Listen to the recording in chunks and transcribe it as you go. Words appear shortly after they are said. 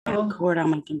Record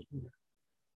on my computer.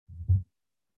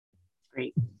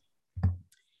 Great.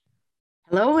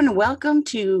 Hello and welcome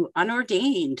to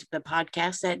Unordained, the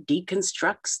podcast that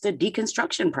deconstructs the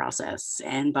deconstruction process.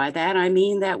 And by that, I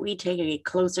mean that we take a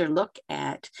closer look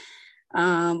at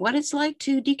what it's like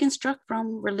to deconstruct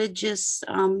from religious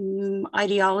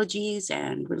ideologies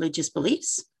and religious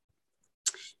beliefs.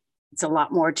 It's a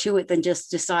lot more to it than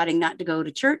just deciding not to go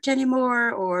to church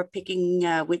anymore or picking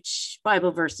which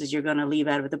Bible verses you're going to leave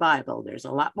out of the Bible. There's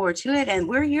a lot more to it, and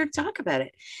we're here to talk about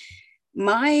it.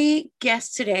 My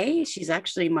guest today, she's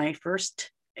actually my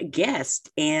first guest,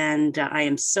 and I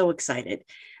am so excited.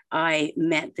 I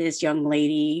met this young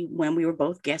lady when we were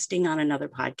both guesting on another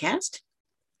podcast,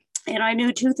 and I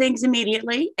knew two things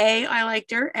immediately. A, I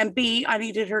liked her, and B, I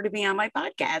needed her to be on my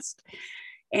podcast.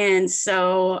 And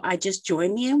so I just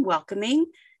joined me in welcoming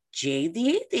Jade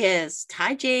the Atheist.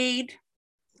 Hi, Jade.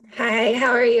 Hi,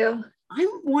 how are you? I'm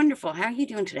wonderful. How are you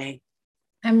doing today?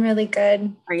 I'm really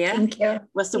good. Are you? Thank you.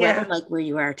 What's the weather like where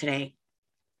you are today?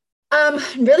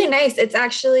 Really nice. It's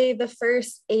actually the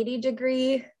first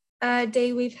 80-degree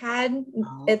day we've had.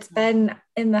 Oh. It's been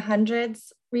in the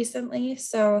hundreds recently,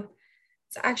 so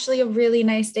it's actually a really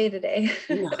nice day today.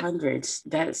 In the hundreds.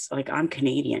 That's like, I'm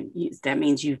Canadian. That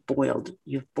means you've boiled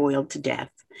to death.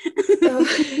 Oh.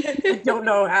 I don't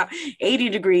know how. 80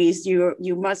 degrees,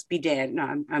 you must be dead.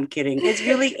 No, I'm kidding. It's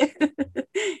really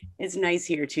it's nice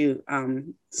here too.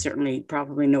 Certainly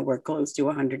probably nowhere close to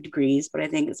 100 degrees, but I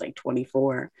think it's like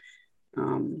 24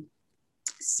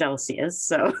 Celsius.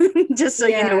 So just so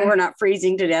you know, we're not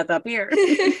freezing to death up here.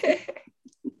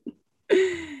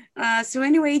 So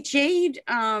anyway, Jade,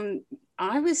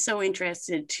 I was so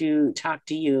interested to talk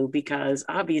to you because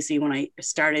obviously when I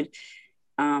started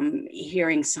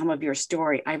hearing some of your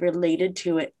story, I related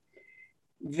to it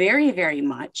very, very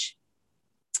much.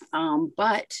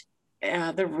 But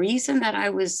the reason that I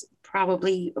was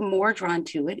probably more drawn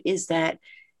to it is that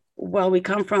while we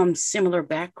come from similar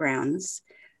backgrounds,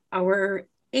 our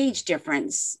age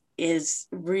difference is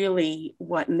really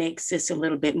what makes this a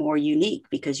little bit more unique,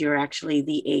 because you're actually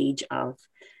the age of,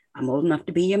 I'm old enough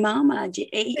to be your mama,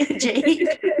 Jade.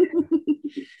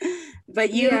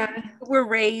 But you were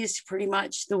raised pretty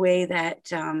much the way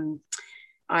that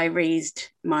I raised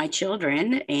my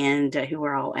children, and who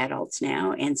are all adults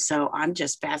now. And so I'm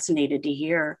just fascinated to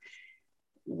hear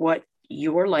what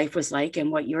your life was like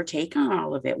and what your take on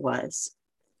all of it was.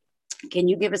 Can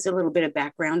you give us a little bit of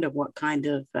background of what kind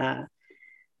of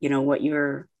what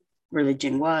your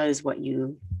religion was, what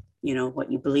you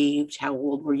believed, how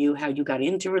old were you, how you got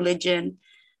into religion,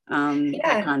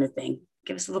 that kind of thing.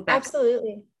 Give us a little background.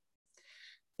 Absolutely.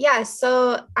 Yeah,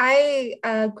 so I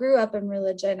grew up in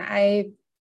religion.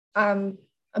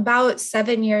 About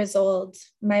 7 years old,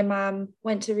 my mom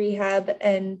went to rehab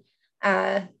and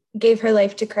gave her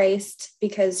life to Christ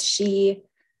because she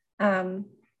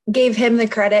gave him the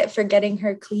credit for getting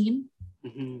her clean.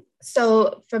 Mm-hmm.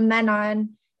 So from then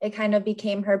on, it kind of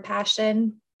became her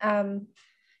passion. And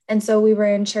so we were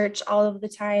in church all of the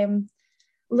time,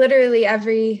 literally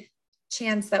every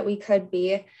chance that we could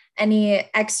be, any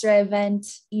extra event,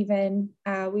 even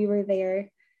we were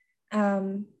there.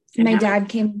 My dad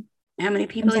came. How many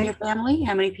people in your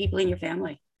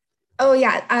family? Oh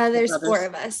yeah, there's 4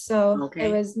 of us. So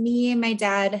It was me, my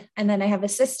dad, and then I have a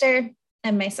sister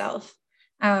and myself.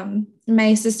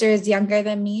 My sister is younger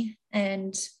than me,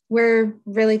 and we're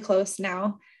really close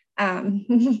now.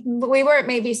 We weren't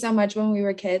maybe so much when we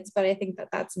were kids, but I think that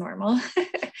that's normal.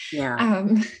 Yeah.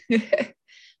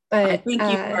 But I think you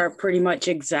are pretty much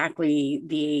exactly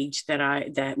the age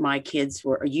that my kids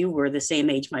were. You were the same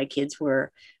age my kids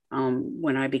were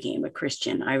when I became a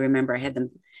Christian. I remember I had them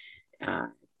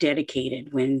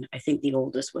dedicated when I think the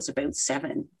oldest was about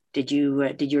 7. Did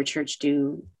your church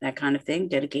do that kind of thing,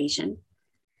 dedication?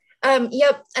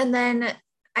 Yep. And then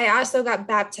I also got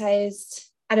baptized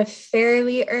at a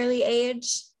fairly early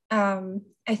age.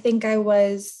 I think I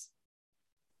was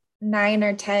 9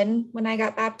 or 10 when I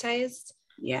got baptized.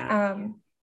 Yeah.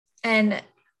 And,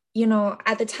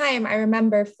 at the time I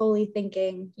remember fully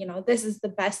thinking, this is the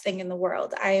best thing in the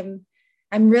world. I'm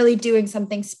really doing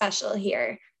something special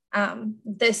here.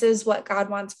 This is what God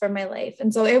wants for my life.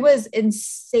 And so it was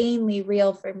insanely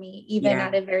real for me, even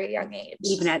at a very young age.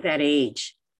 Even at that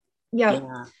age. Yep.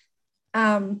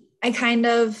 Yeah. I kind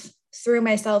of threw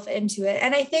myself into it.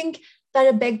 And I think that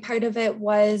a big part of it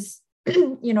was,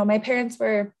 my parents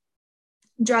were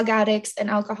drug addicts and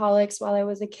alcoholics while I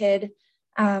was a kid.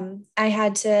 I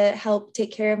had to help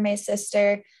take care of my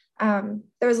sister. There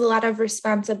was a lot of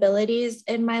responsibilities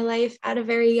in my life at a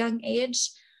very young age.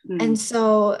 Mm. And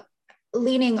so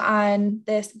leaning on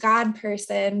this God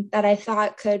person that I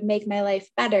thought could make my life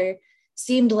better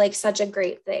seemed like such a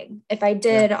great thing. If I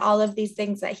did all of these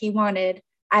things that he wanted,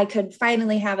 I could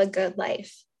finally have a good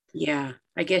life. Yeah.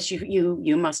 I guess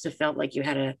you must have felt like you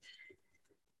had a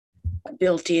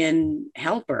built-in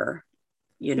helper,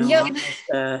 Yep. almost,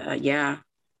 yeah. Yep.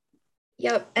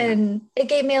 Yeah. And it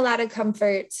gave me a lot of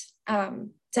comfort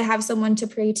to have someone to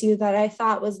pray to that I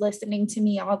thought was listening to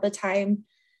me all the time,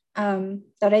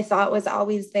 that I thought was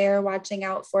always there watching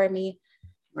out for me.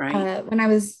 Right. When I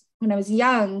was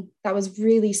young, that was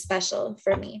really special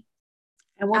for me.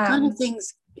 And what kind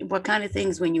of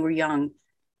things when you were young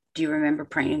do you remember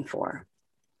praying for?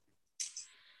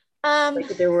 Um,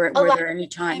 Like were a lot there of any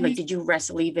time, like times did you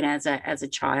wrestle even as a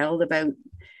child about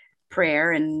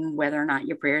prayer and whether or not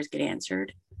your prayers get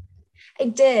answered? I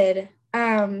did.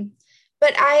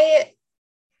 But I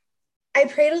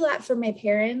prayed a lot for my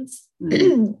parents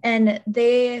Mm, and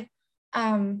they,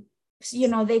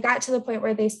 they got to the point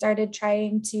where they started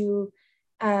trying to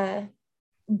uh,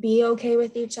 be okay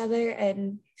with each other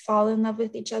and fall in love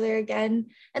with each other again.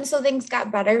 And so things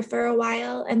got better for a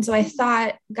while. And so I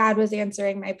thought God was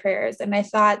answering my prayers. And I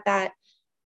thought that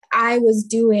I was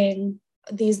doing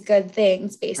these good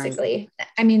things, right. basically.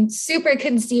 I mean, super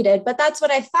conceited, but that's what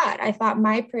I thought. I thought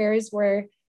my prayers were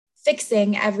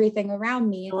fixing everything around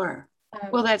me. Sure.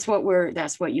 Well, Um, that's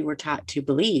what you were taught to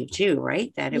believe too,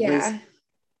 right? That it was yeah.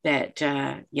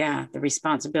 that yeah, the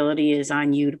responsibility is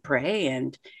on you to pray,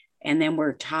 and then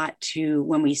we're taught to,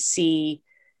 when we see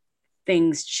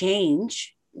things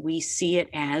change, we see it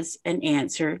as an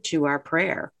answer to our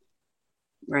prayer,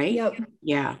 right? Yep.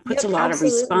 Yeah, puts a Yep. lot of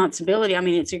Absolutely. responsibility. I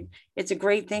mean, it's a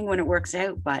great thing when it works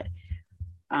out, but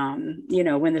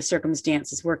when the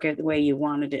circumstances work out the way you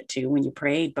wanted it to when you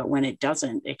prayed, but when it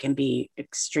doesn't, it can be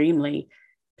extremely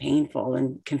painful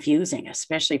and confusing,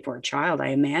 especially for a child, I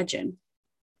imagine.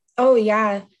 Oh,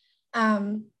 yeah.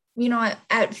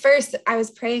 At first I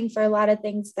was praying for a lot of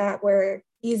things that were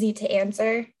easy to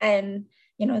answer. And,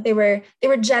 they were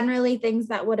generally things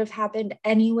that would have happened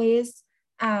anyways.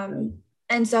 Right.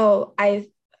 And so I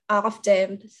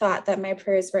often thought that my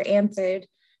prayers were answered.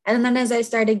 And then as I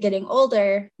started getting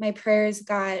older, my prayers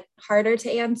got harder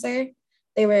to answer.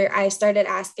 I started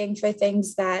asking for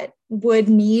things that would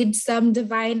need some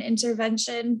divine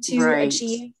intervention to Right.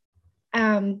 achieve.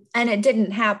 And it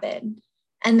didn't happen.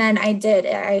 And then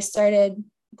I started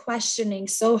questioning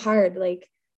so hard, like,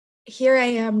 here I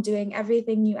am doing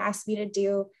everything you asked me to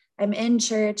do. I'm in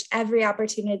church every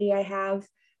opportunity I have.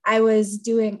 I was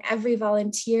doing every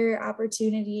volunteer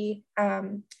opportunity,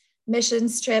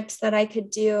 missions trips that I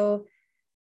could do.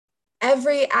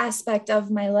 Every aspect of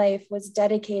my life was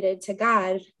dedicated to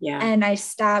God. Yeah. And I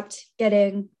stopped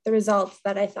getting the results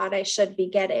that I thought I should be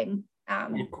getting.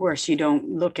 And of course, you don't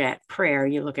look at prayer,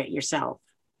 you look at yourself.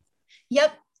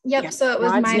 Yep. Yeah. Yep. So it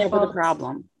was God's my never the fault.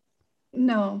 problem.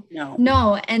 No, No.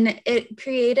 no. And it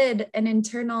created an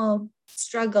internal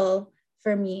struggle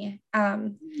for me,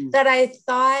 Mm, that I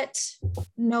thought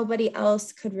nobody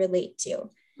else could relate to.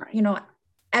 right. You know,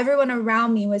 everyone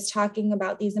around me was talking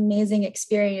about these amazing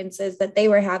experiences that they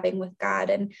were having with God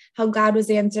and how God was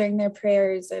answering their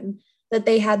prayers and that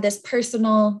they had this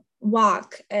personal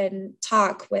walk and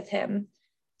talk with Him.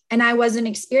 And I wasn't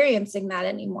experiencing that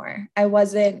anymore. I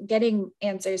wasn't getting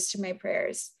answers to my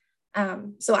prayers.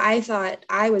 So I thought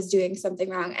I was doing something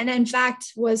wrong. And in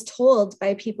fact, was told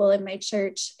by people in my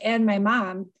church and my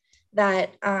mom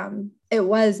that it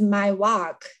was my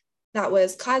walk that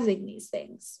was causing these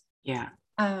things. Yeah.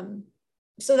 Um,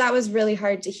 so that was really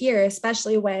hard to hear,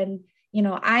 especially when,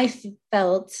 I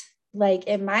felt like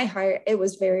in my heart, it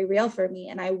was very real for me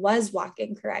and I was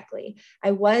walking correctly.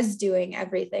 I was doing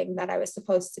everything that I was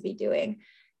supposed to be doing.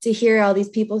 To hear all these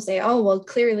people say, oh, well,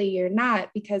 clearly you're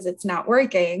not because it's not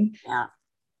working. Yeah.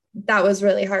 That was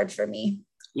really hard for me.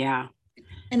 Yeah.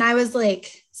 And I was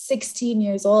like 16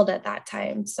 years old at that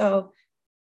time. So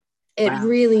it Wow.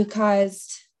 really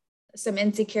caused some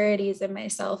insecurities in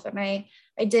myself. And I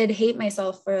did hate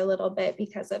myself for a little bit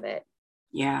because of it.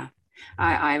 Yeah.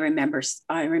 I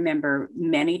remember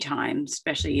many times,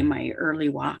 especially in my early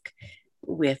walk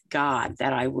with God,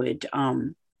 that I would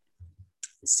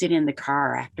sit in the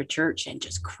car after church and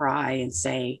just cry and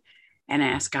say and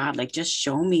ask God, like, just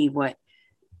show me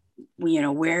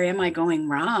where am I going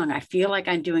wrong? I feel like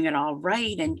I'm doing it all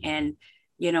right, and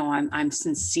I'm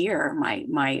sincere.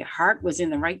 My heart was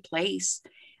in the right place,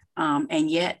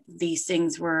 and yet these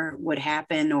things would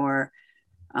happen, or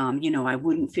I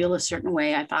wouldn't feel a certain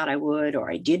way I thought I would,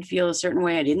 or I did feel a certain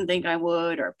way I didn't think I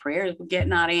would, or prayers would get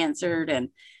not answered. And,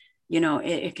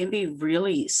 it can be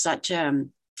really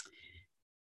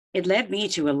it led me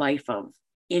to a life of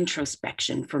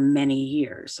introspection for many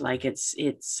years. Like it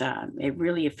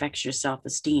really affects your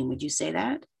self-esteem. Would you say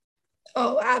that?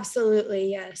 Oh,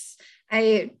 absolutely. Yes.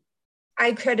 I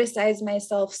criticize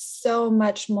myself so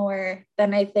much more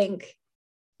than I think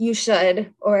you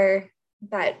should, or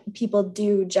that people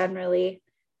do generally,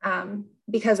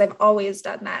 because I've always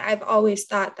done that. I've always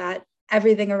thought that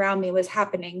everything around me was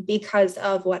happening because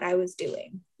of what I was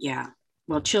doing. Yeah.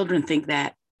 Well, children think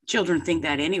that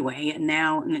anyway, and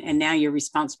now you're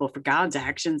responsible for God's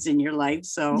actions in your life.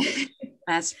 So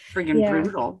that's friggin' Yeah.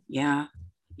 brutal. Yeah.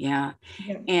 Yeah.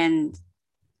 Yeah. And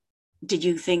did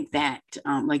you think that,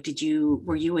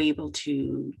 were you able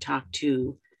to talk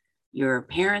to your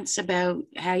parents about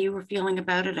how you were feeling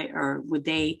about it? Or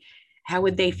how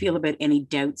would they feel about any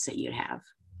doubts that you'd have?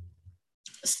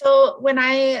 So when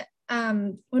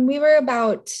we were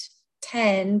about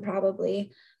 10,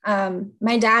 probably,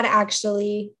 my dad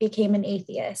actually became an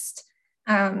atheist.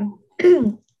 Um,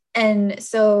 and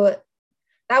so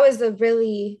that was a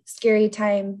really scary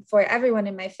time for everyone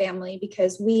in my family,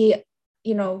 because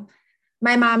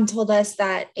my mom told us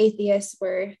that atheists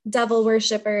were devil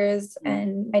worshippers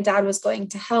and my dad was going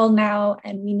to hell now,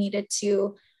 and we needed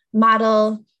to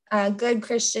model good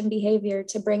Christian behavior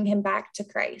to bring him back to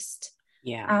Christ.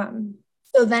 Yeah.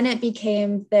 So then it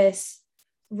became this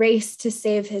race to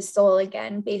save his soul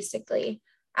again, basically,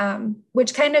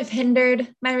 which kind of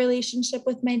hindered my relationship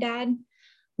with my dad,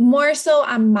 more so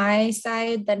on my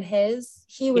side than his.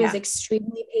 He was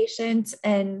extremely patient.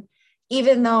 And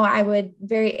even though I would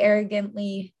very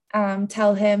arrogantly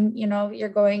tell him, you're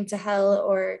going to hell,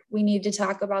 or we need to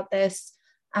talk about this,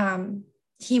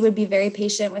 he would be very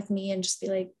patient with me and just be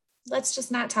like, let's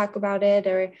just not talk about it.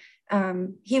 Or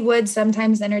he would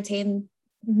sometimes entertain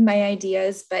my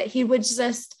ideas, but he was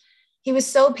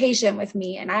so patient with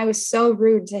me, and I was so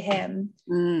rude to him.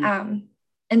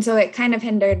 And so it kind of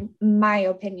hindered my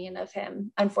opinion of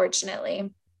him,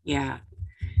 unfortunately. Yeah.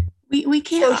 We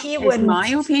can't, so he wouldn't, my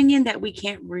opinion, that we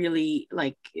can't really,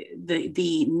 like,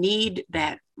 the need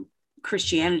that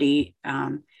Christianity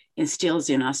instills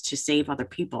in us to save other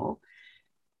people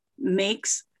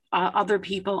makes other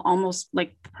people almost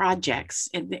like projects,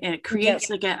 and it creates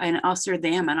like an us or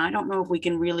them. And I don't know if we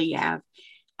can really have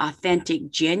authentic,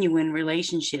 genuine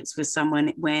relationships with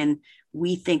someone when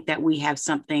we think that we have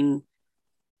something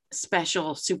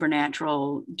special,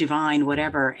 supernatural, divine,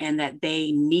 whatever, and that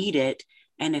they need it.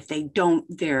 And if they don't,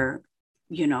 they're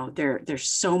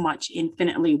so much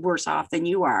infinitely worse off than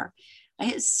you are.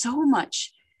 It's so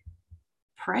much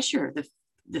pressure.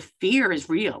 The fear is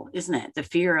real, isn't it? The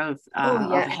fear of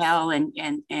hell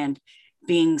and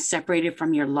being separated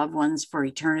from your loved ones for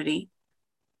eternity.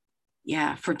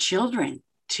 Yeah, for children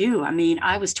too. I mean,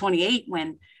 I was 28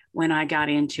 when I got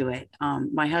into it.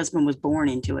 My husband was born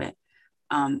into it,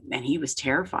 and he was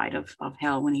terrified of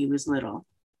hell when he was little.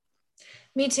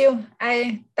 Me too.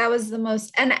 That was the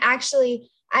most, and actually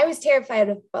I was terrified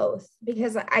of both,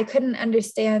 because I couldn't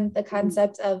understand the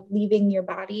concept of leaving your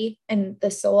body and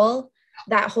the soul.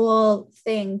 That whole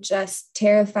thing just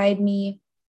terrified me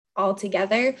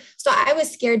altogether. So I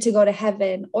was scared to go to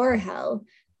heaven or hell.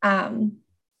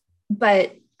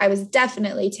 But I was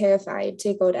definitely terrified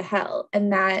to go to hell.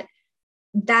 And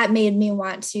that made me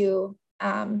want to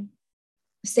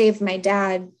save my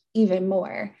dad even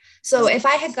more. So if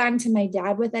I had gone to my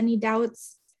dad with any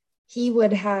doubts, he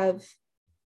would have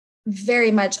very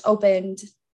much opened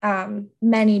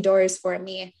many doors for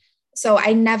me. So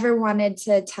I never wanted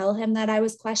to tell him that I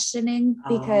was questioning,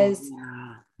 because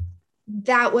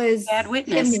that was bad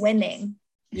witness. Him winning.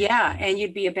 Yeah. And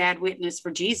you'd be a bad witness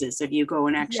for Jesus if you go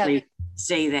and actually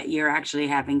say that you're actually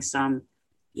having some,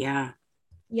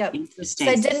 interesting.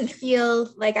 So I didn't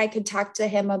feel like I could talk to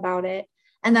him about it.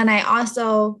 And then I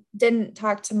also didn't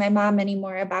talk to my mom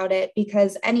anymore about it,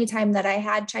 because anytime that I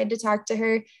had tried to talk to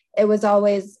her, it was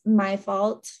always my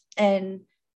fault and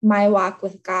my walk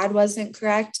with God wasn't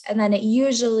correct. And then it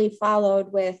usually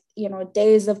followed with,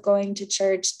 days of going to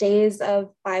church, days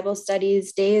of Bible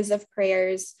studies, days of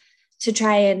prayers to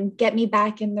try and get me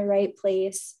back in the right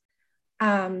place.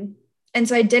 And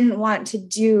so I didn't want to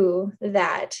do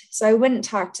that. So I wouldn't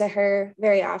talk to her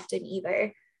very often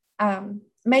either.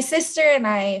 My sister and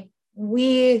I,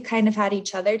 we kind of had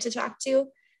each other to talk to.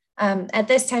 At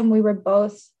this time, we were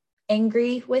both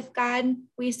angry with God,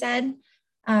 we said.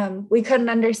 We couldn't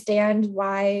understand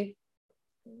why,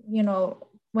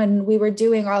 when we were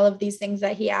doing all of these things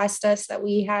that he asked us, that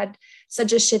we had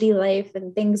such a shitty life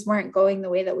and things weren't going the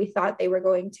way that we thought they were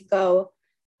going to go.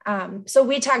 So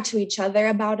we talked to each other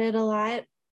about it a lot.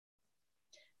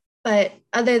 But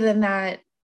other than that,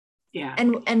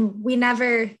 and we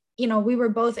never we were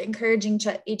both encouraging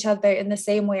each other in the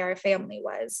same way our family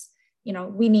was.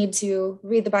 We need to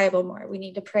read the Bible more. We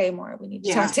need to pray more. We need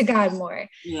to talk to God more.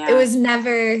 It was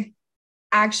never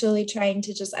actually trying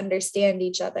to just understand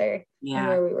each other and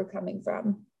where we were coming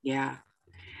from. Yeah.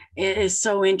 It is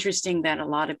so interesting that a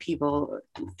lot of people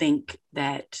think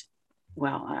that,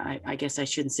 well, I guess I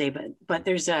shouldn't say, but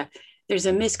there's a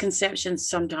misconception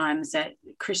sometimes that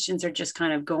Christians are just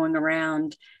kind of going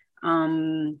around,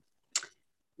 we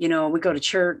go to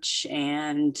church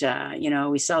and,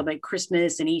 we celebrate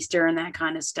Christmas and Easter and that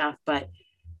kind of stuff. But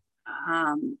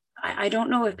I don't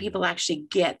know if people actually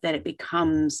get that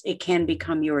it can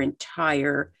become your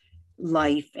entire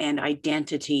life and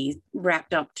identity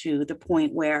wrapped up to the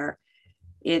point where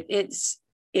it is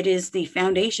the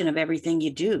foundation of everything you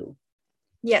do.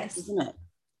 Yes. Isn't it?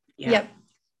 Yeah. Yep.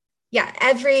 Yeah.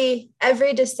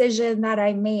 Every decision that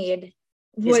I made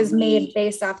was made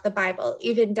based off the Bible,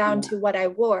 even down to what I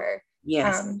wore.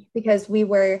 Yes. Because we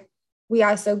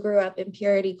also grew up in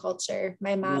purity culture.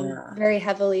 My mom very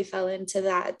heavily fell into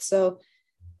that. So,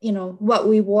 what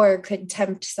we wore could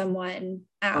tempt someone.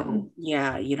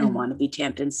 You don't want to be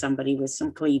tempting somebody with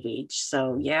some cleavage.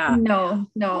 So No.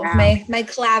 Wow. My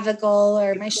clavicle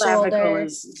or my shoulder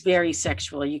is very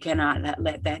sexual. You cannot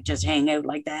let that just hang out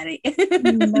like that.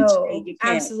 No,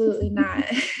 absolutely not.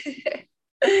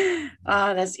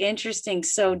 That's interesting.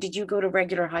 So did you go to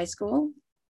regular high school?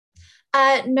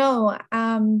 No.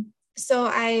 So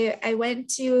I went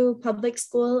to public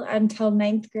school until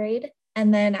 9th grade,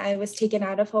 and then I was taken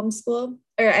out of homeschool,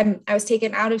 or I was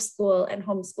taken out of school and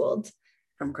homeschooled.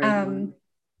 From grade one.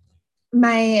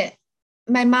 My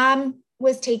mom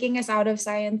was taking us out of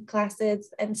science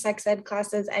classes and sex ed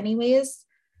classes anyways.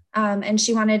 And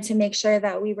she wanted to make sure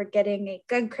that we were getting a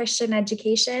good Christian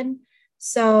education.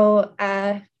 So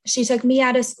she took me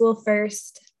out of school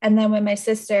first. And then when my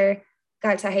sister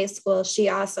got to high school, she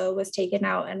also was taken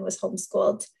out and was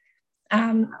homeschooled.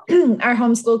 Our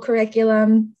homeschool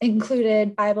curriculum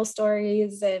included Bible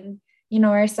stories, and,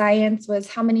 our science was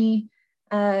how many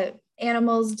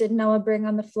animals did Noah bring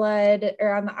on the flood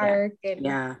or on the ark. And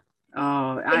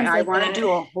I want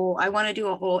to do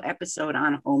a whole episode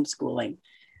on homeschooling.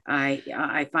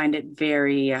 I find it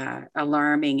very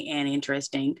alarming and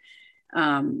interesting.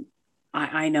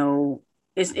 I know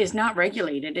it's not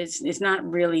regulated. It's not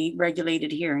really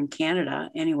regulated here in Canada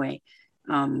anyway.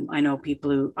 I know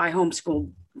people who I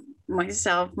homeschool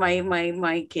myself,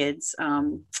 my kids,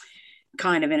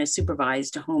 kind of in a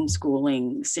supervised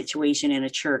homeschooling situation in a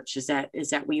church. Is that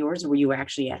what yours, or were you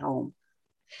actually at home?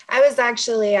 I was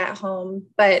actually at home,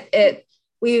 but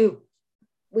we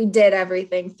did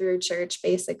everything through church,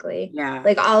 basically. Yeah.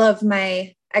 Like all of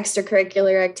my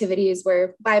extracurricular activities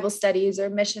were Bible studies or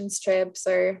missions trips,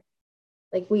 or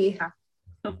like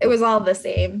it was all the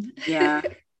same. Yeah.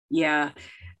 Yeah.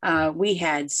 We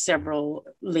had several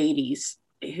ladies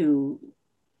who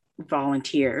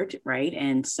volunteered, right?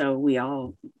 And so we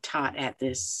all taught at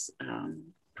this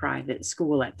private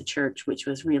school at the church, which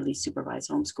was really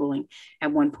supervised homeschooling.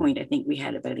 At one point, I think we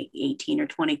had about 18 or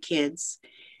 20 kids.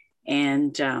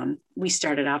 And we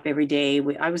started off every day.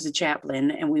 I was a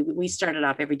chaplain, and we started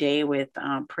off every day with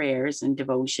prayers and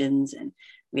devotions, and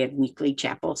we had weekly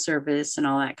chapel service and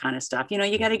all that kind of stuff.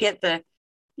 You got to get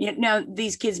now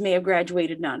these kids may have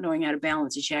graduated not knowing how to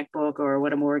balance a checkbook or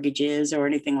what a mortgage is or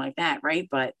anything like that, right?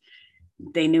 But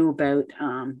they knew about,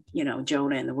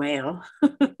 Jonah and the whale.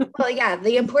 Well, yeah,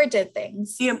 the important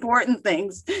things.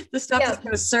 The stuff that's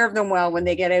going to serve them well when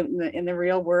they get out in the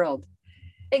real world.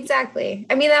 Exactly.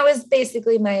 I mean, that was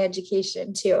basically my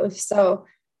education too. So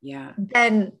yeah.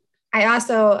 Then I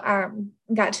also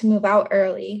got to move out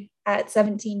early at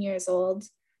 17 years old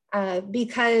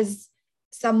because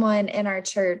someone in our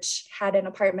church had an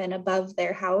apartment above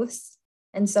their house.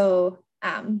 And so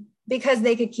because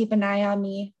they could keep an eye on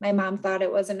me, my mom thought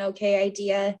it was an okay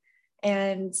idea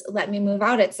and let me move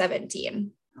out at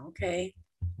 17. Okay.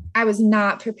 I was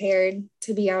not prepared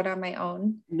to be out on my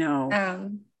own. No.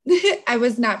 I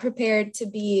was not prepared to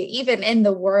be even in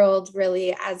the world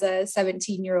really as a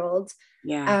 17-year-old.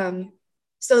 Yeah.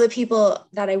 So the people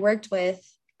that I worked with,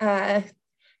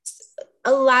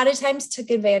 a lot of times took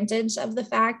advantage of the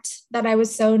fact that I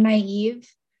was so naive,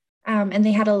 and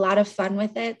they had a lot of fun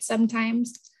with it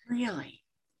sometimes. Really?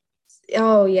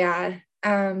 Oh yeah.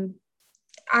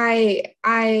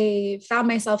 I found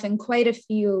myself in quite a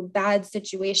few bad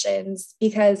situations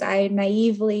because I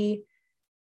naively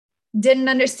didn't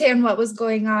understand what was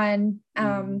going on.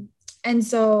 And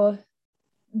so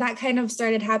that kind of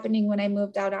started happening when I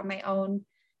moved out on my own.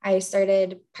 I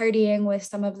started partying with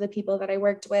some of the people that I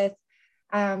worked with.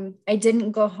 I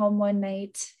didn't go home one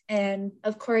night. And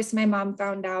of course, my mom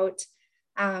found out.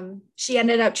 She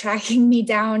ended up tracking me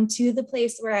down to the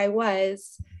place where I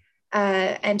was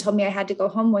and told me I had to go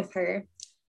home with her.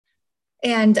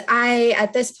 And I,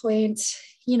 at this point,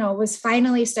 was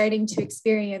finally starting to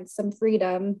experience some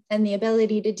freedom and the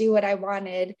ability to do what I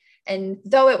wanted. And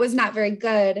though it was not very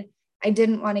good, I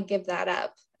didn't want to give that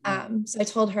up. So I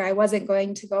told her I wasn't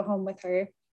going to go home with her.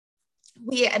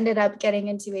 We ended up getting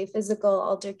into a physical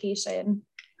altercation.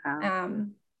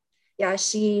 Yeah,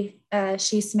 she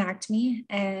smacked me,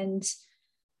 and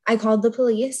I called the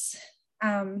police.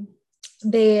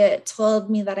 They told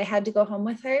me that I had to go home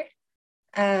with her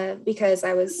because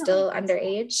I was still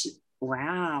underage.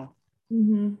 Wow.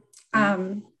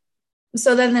 Mm-hmm.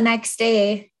 So then the next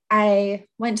day I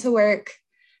went to work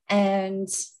and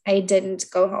I didn't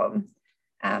go home.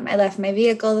 I left my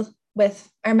vehicle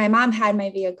my mom had my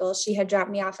vehicle. She had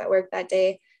dropped me off at work that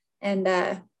day, and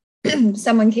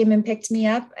someone came and picked me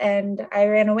up, and I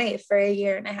ran away for a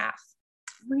year and a half.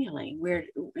 Really? Where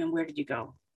did you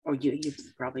go? Or you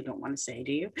probably don't want to say,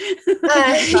 do you?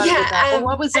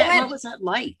 What was that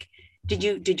like?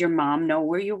 Did your mom know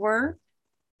where you were?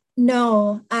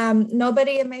 No,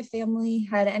 nobody in my family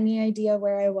had any idea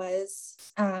where I was.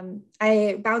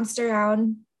 I bounced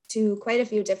around to quite a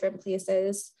few different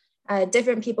places.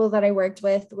 Different people that I worked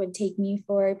with would take me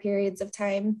for periods of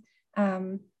time,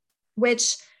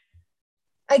 which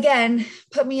again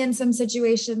put me in some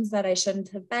situations that I shouldn't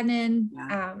have been in.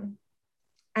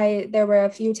 There were a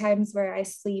few times where I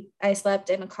slept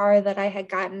in a car that I had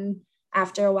gotten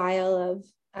after a while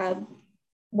of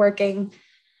working.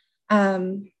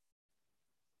 And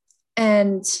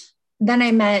then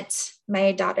I met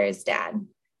my daughter's dad,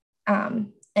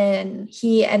 and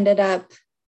he ended up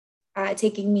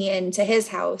taking me into his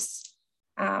house,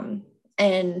 and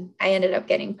I ended up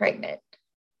getting pregnant.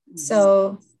 Mm-hmm.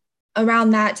 So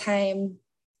around that time,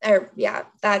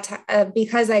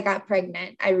 because I got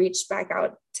pregnant, I reached back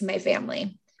out to my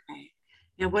family. Okay.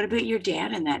 Now, what about your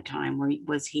dad in that time?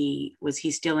 Was he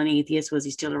still an atheist? Was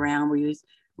he still around?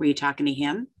 Were you talking to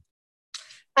him?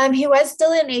 He was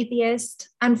still an atheist.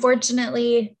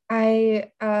 Unfortunately, I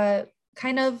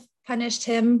kind of punished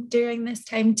him during this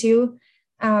time too.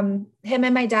 Him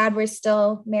and my dad were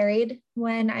still married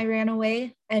when I ran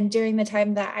away. And during the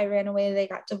time that I ran away, they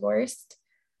got divorced.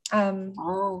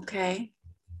 Okay.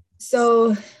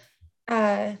 So,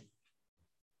 and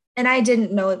I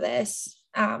didn't know this.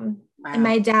 Wow. And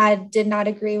my dad did not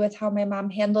agree with how my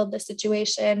mom handled the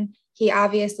situation. He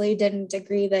obviously didn't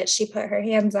agree that she put her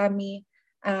hands on me.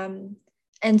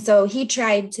 And so he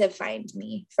tried to find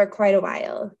me for quite a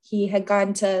while. He had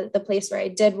gone to the place where I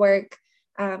did work,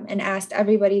 and asked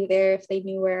everybody there if they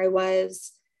knew where I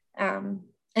was.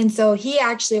 And so he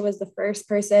actually was the first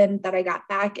person that I got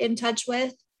back in touch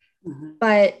with. Mm-hmm.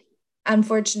 But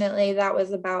unfortunately, that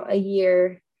was about a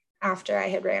year after I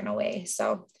had ran away.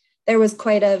 So there was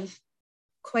quite a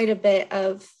bit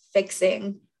of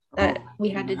fixing that we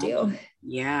had to do.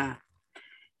 Yeah.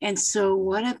 And so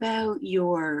what about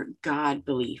your God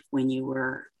belief when you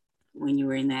were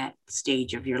in that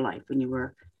stage of your life, when you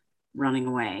were running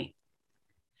away?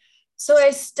 So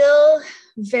I still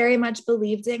very much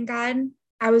believed in God.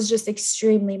 I was just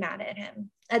extremely mad at him.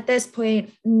 At this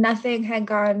point, nothing had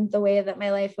gone the way that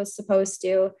my life was supposed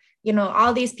to.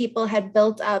 All these people had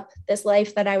built up this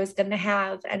life that I was going to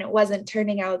have, and it wasn't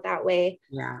turning out that way.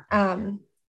 Yeah.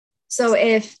 So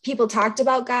if people talked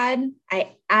about God,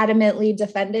 I adamantly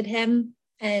defended him,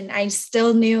 and I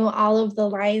still knew all of the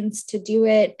lines to do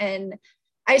it. And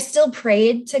I still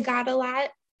prayed to God a lot.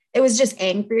 It was just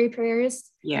angry prayers.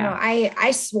 Yeah.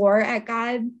 I swore at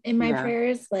God in my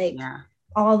prayers,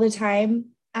 all the time.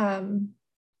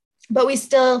 But I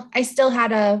still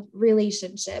had a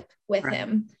relationship with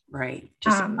him. Right.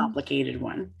 Just a complicated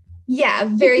one. Yeah.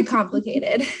 Very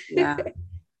complicated. Yeah.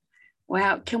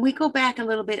 Wow. Can we go back a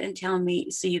little bit and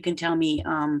you can tell me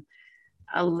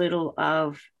a little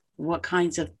of what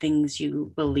kinds of things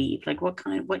you believe? Like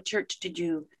what church did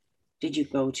you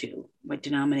go to? What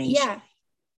denomination? Yeah.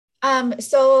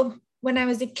 So when I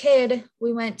was a kid,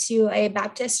 we went to a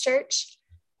Baptist church.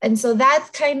 And so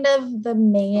that's kind of the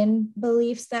main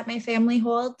beliefs that my family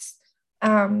holds.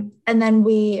 And then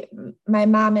my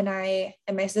mom and I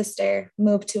and my sister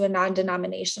moved to a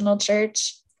non-denominational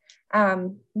church,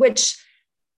 which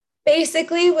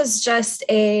basically was just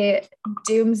a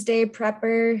doomsday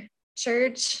prepper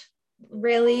church,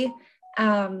 really,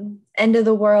 end of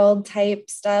the world type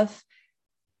stuff.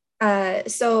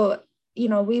 So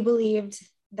we believed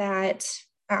that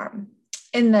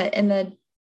in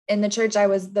the church I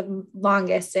was the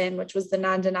longest in, which was the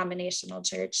non-denominational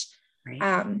church,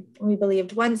 Right. We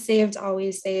believed once saved,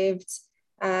 always saved.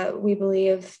 We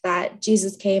believe that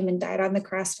Jesus came and died on the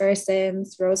cross for our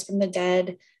sins, rose from the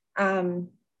dead.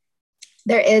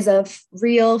 There is a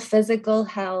real physical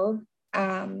hell,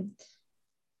 and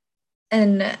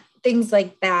things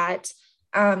like that.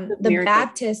 The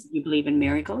Baptist. You believe in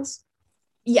miracles?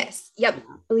 Yes. Yep. Yeah.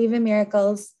 Believe in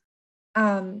miracles.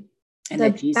 And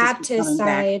The Baptist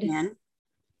side.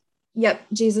 Yep.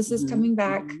 Jesus is coming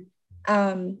back.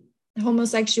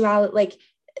 Homosexuality, like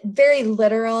very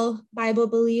literal Bible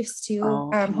beliefs too.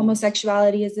 Okay.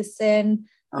 Homosexuality is a sin.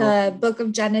 The book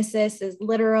of Genesis is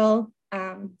literal.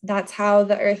 That's how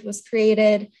the earth was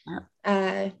created.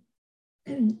 Very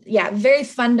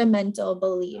fundamental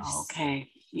beliefs. Okay.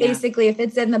 Yeah. Basically, if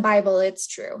it's in the Bible, it's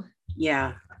true.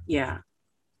 Yeah.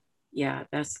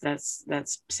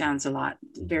 That sounds a lot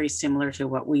very similar to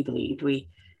what we believed.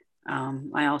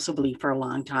 I also believed for a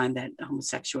long time that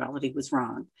homosexuality was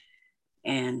wrong.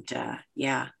 And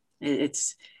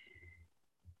it's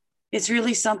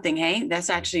really something, hey?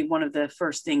 That's actually one of the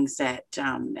first things that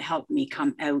helped me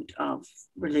come out of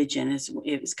religion.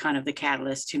 It was kind of the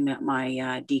catalyst to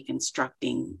my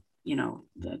deconstructing,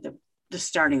 the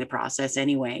starting the process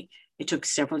anyway. It took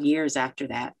several years after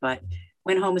that, but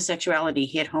when homosexuality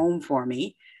hit home for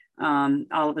me,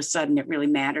 all of a sudden it really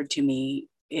mattered to me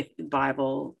if the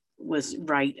Bible was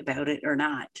right about it or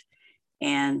not.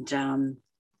 And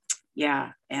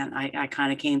I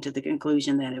kind of came to the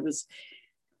conclusion that it was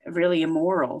really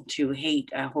immoral to hate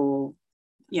a whole,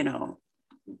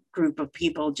 group of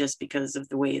people just because of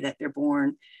the way that they're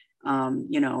born,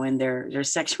 and their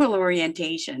sexual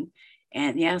orientation.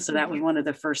 And so that was one of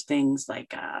the first things,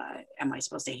 like, am I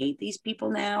supposed to hate these people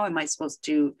now? Am I supposed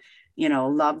to,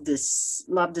 love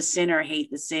the sinner, hate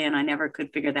the sin? I never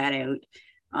could figure that out.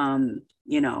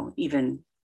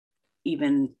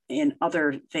 Even in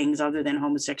other things other than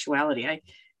homosexuality, I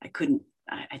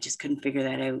just couldn't figure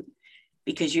that out.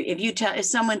 Because if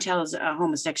someone tells a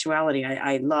homosexuality,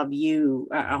 I love you,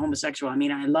 a homosexual,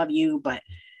 I love you, but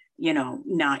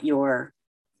not your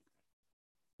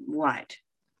what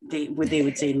they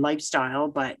would say lifestyle,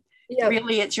 but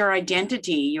really it's your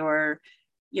identity, your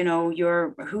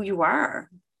who you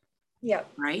are.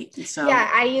 Yep. Right. And so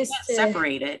I used to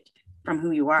separate it from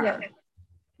who you are.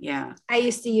 Yeah. I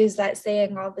used to use that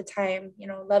saying all the time,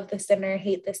 love the sinner,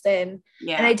 hate the sin.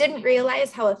 Yeah. And I didn't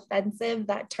realize how offensive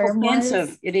that term was.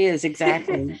 It is,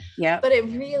 exactly. Yeah. But it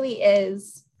really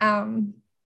is. And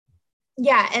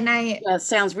it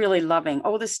sounds really loving.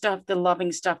 The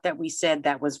loving stuff that we said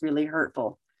that was really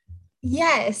hurtful.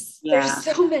 Yes. Yeah. There's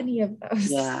so many of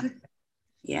those. Yeah.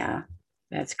 Yeah.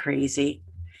 That's crazy.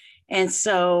 And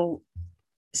so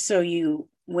I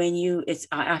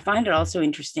find it also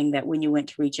interesting that when you went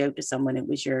to reach out to someone, it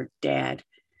was your dad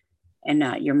and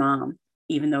not your mom,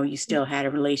 even though you still had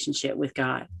a relationship with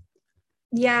God.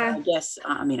 Yeah. I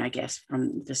guess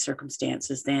from the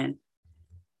circumstances then.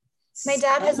 My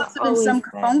dad has always been some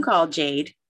phone call,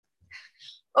 Jade.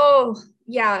 Oh,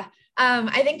 yeah.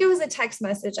 I think it was a text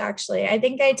message, actually. I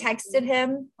think I texted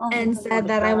him and said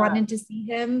that I wanted to see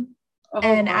him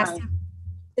and asked him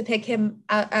to pick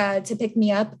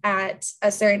me up at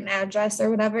a certain address or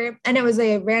whatever. And it was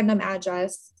a random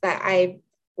address that I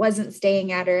wasn't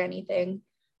staying at or anything.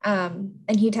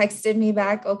 And he texted me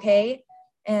back, okay.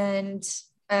 And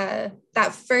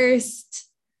that first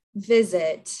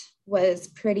visit was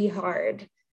pretty hard.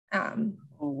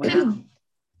 Wow.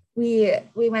 We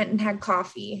went and had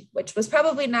coffee, which was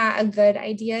probably not a good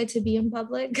idea to be in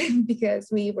public because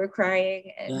we were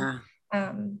crying.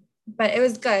 And but it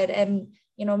was good. And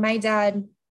my dad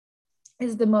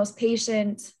is the most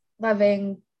patient,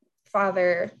 loving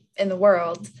father in the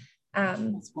world.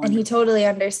 And he totally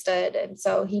understood. And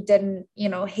so he didn't,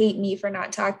 hate me for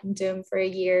not talking to him for a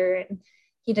year, and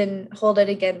he didn't hold it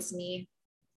against me.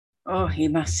 Oh, he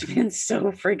must have been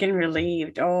so freaking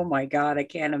relieved. Oh my God, I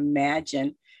can't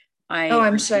imagine.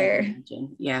 I'm sure.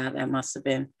 Yeah, that must have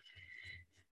been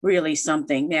really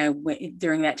something. Now,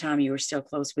 during that time, you were still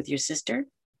close with your sister?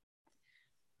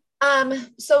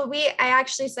 So I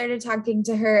actually started talking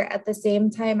to her at the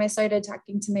same time I started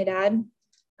talking to my dad.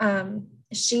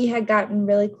 She had gotten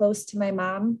really close to my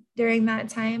mom during that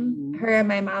time. Mm-hmm. Her and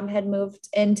my mom had moved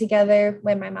in together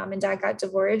when my mom and dad got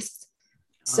divorced.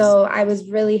 Awesome. So I was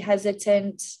really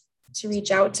hesitant to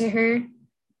reach out to her,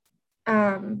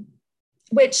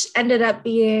 which ended up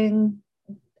being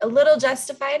a little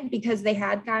justified because they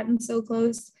had gotten so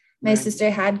close. My sister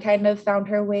had kind of found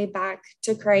her way back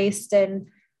to Christ and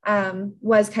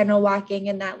was kind of walking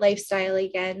in that lifestyle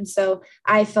again. So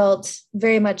I felt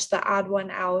very much the odd one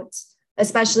out,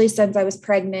 especially since I was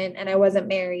pregnant and I wasn't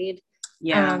married.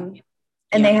 Yeah.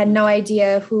 and they had no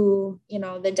idea who,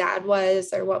 the dad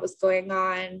was or what was going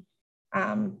on.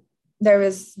 There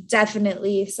was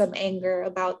definitely some anger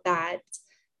about that.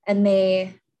 And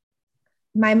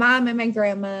my mom and my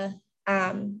grandma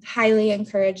highly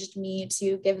encouraged me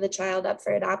to give the child up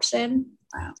for adoption.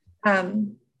 Wow.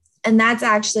 And that's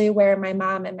actually where my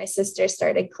mom and my sister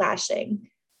started clashing,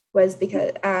 was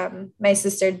because my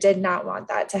sister did not want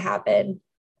that to happen.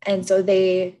 And so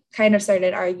they kind of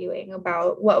started arguing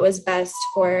about what was best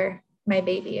for my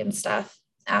baby and stuff.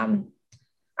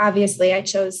 Obviously, I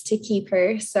chose to keep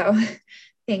her. So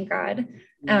thank God.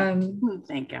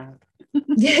 Thank God.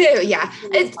 Yeah,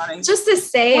 it's just a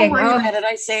saying. Don't worry about it.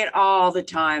 I say it all the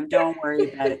time. Don't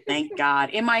worry about it. Thank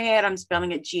God. In my head, I'm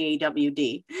spelling it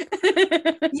GAWD.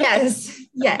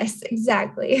 Yes,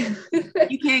 exactly.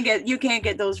 You can't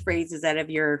get those phrases out of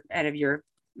your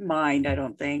mind, I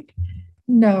don't think.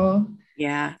 No.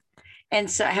 Yeah.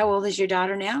 And so how old is your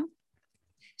daughter now?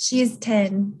 She's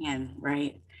 10. 10,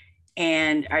 right.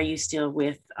 And are you still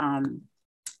with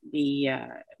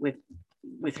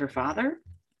with her father?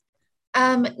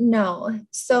 No.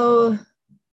 So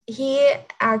he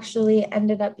actually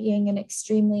ended up being an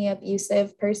extremely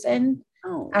abusive person.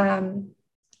 Oh.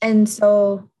 And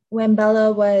so when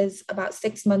Bella was about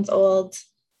 6 months old,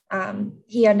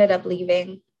 he ended up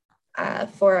leaving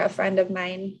for a friend of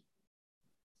mine.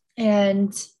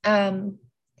 And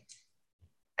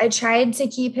I tried to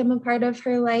keep him a part of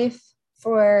her life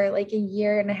for like a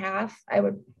year and a half. I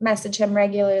would message him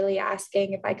regularly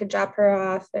asking if I could drop her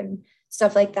off and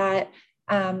stuff like that.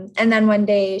 And then one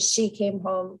day she came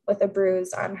home with a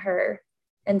bruise on her.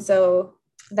 And so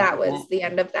that was the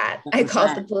end of that. I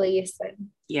called the police, and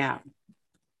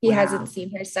he hasn't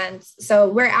seen her since. So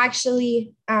we're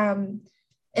actually in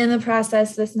the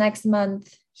process this next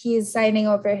month. He's signing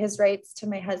over his rights to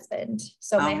my husband.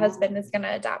 So my husband is going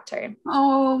to adopt her.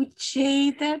 Oh,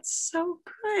 Jade, that's so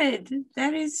good.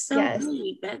 That is so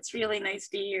great. That's really nice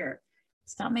to hear.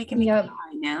 Stop making me cry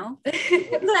now.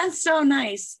 That's so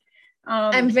nice.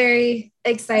 I'm very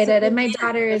excited. And my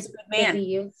daughter is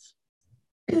relieved.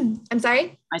 I'm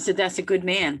sorry? I said, that's a good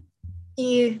man.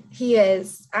 He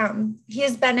is. He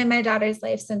has been in my daughter's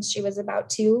life since she was about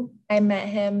 2. I met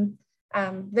him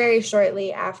very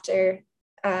shortly after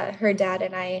her dad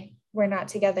and I were not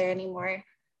together anymore.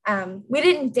 We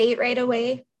didn't date right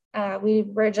away. We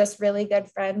were just really good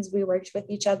friends. We worked with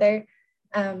each other.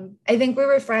 I think we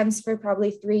were friends for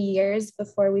probably 3 years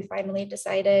before we finally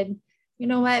decided, you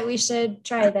know what, we should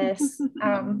try this.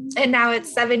 And now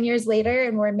it's 7 years later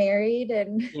and we're married.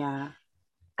 And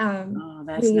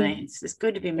that's nice. It's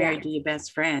good to be married to your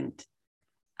best friend.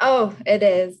 Oh, it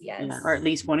is. Yes. Yeah, or at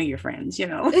least one of your friends,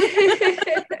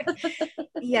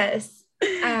 Yes.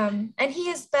 And he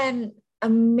has been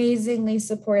amazingly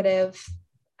supportive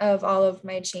of all of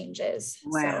my changes.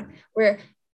 Wow. So we're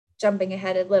jumping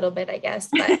ahead a little bit, I guess,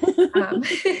 but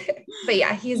but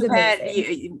yeah, he's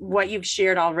amazing. What you've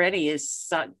shared already is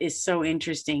so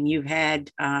interesting. You've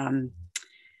had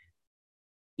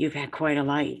quite a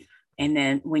life, and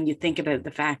then when you think about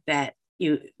the fact that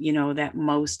you know that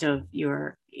most of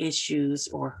your issues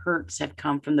or hurts have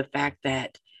come from the fact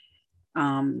that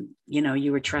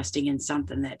you were trusting in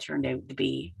something that turned out to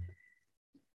be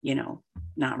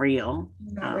not real.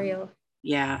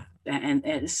 Yeah.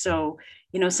 And so,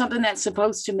 something that's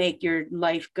supposed to make your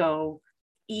life go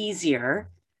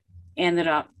easier ended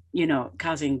up,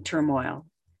 causing turmoil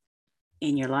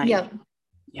in your life.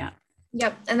 Yep.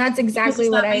 And that's exactly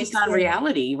what I based on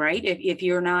reality, right?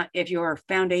 If your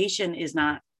foundation is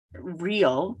not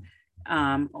real,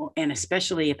 and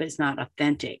especially if it's not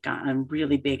authentic. I'm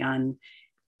really big on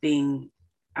being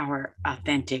our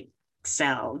authentic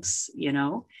selves,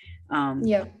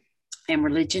 and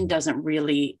religion doesn't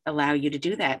really allow you to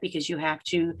do that, because you have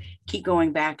to keep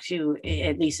going back to,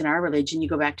 at least in our religion, you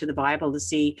go back to the Bible to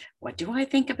see, what do I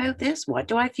think about this? What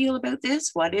do I feel about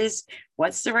this?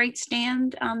 What's the right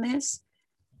stand on this?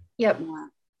 Yep.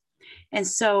 And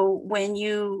so when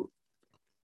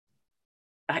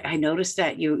I noticed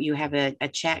that you have a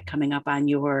chat coming up on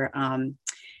your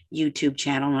YouTube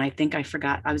channel, and I think I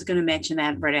forgot. I was going to mention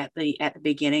that right at the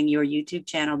beginning. Your YouTube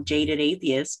channel, Jaded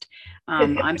Atheist.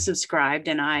 I'm subscribed,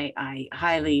 and I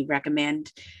highly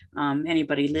recommend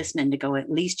anybody listening to go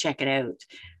at least check it out.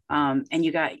 And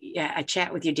you got a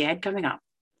chat with your dad coming up.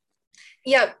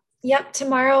 Yep.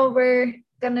 Tomorrow we're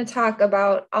going to talk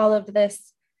about all of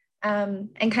this and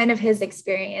kind of his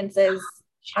experiences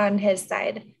on his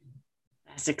side.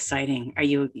 That's exciting. Are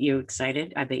you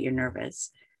excited? I bet you're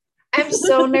nervous. I'm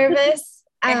so nervous.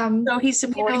 So he's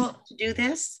supporting you to do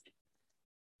this?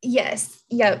 Yes.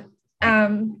 Yep.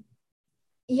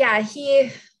 Yeah,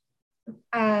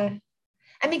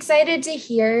 I'm excited to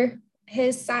hear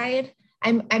his side.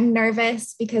 I'm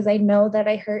nervous because I know that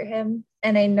I hurt him,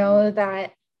 and I know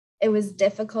that it was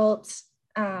difficult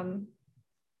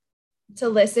to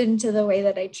listen to the way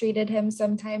that I treated him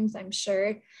sometimes, I'm sure,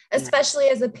 Yeah. especially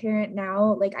as a parent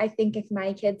now. Like, I think if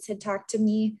my kids had talked to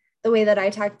me the way that I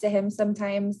talked to him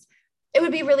sometimes, it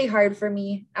would be really hard for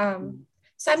me.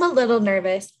 So I'm a little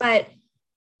nervous, but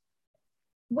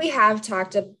we have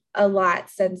talked a lot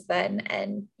since then.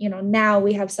 And, now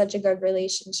we have such a good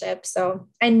relationship. So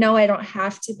I know I don't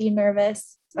have to be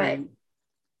nervous, but Right.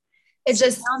 it's So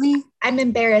just, tell me. I'm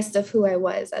embarrassed of who I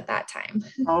was at that time.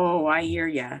 Oh, I hear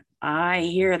you. I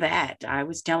hear that. I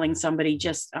was telling somebody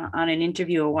just on an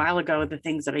interview a while ago the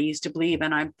things that I used to believe,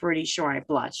 and I'm pretty sure I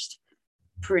blushed.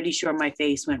 Pretty sure my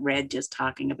face went red just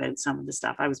talking about some of the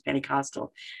stuff. I was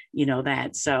Pentecostal,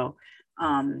 that. So,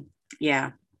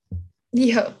 yeah.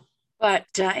 Yeah. But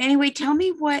anyway, tell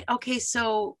me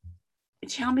so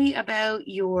tell me about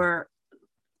your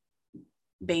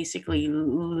basically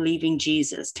leaving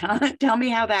Jesus. Tell me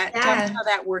how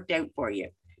that worked out for you.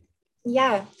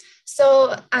 Yeah.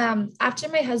 So after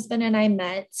my husband and I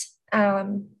met,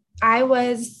 I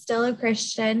was still a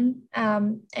Christian,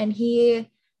 and he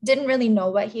didn't really know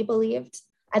what he believed.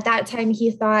 At that time,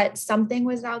 he thought something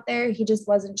was out there. He just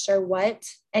wasn't sure what.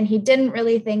 And he didn't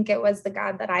really think it was the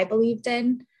God that I believed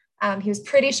in. He was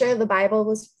pretty sure the Bible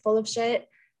was full of shit.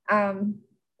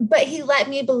 But he let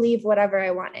me believe whatever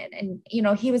I wanted. And,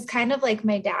 he was kind of like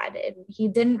my dad, and he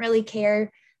didn't really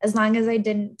care as long as I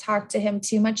didn't talk to him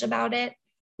too much about it.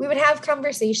 We would have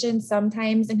conversations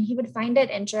sometimes, and he would find it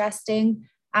interesting,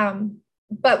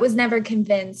 but was never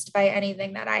convinced by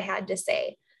anything that I had to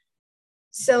say.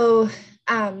 So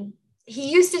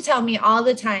he used to tell me all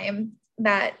the time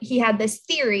that he had this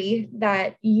theory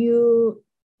that you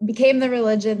became the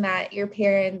religion that your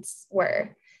parents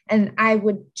were. And I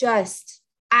would just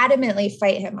adamantly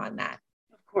fight him on that.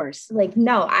 Of course. Like,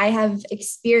 no, I have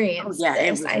experienced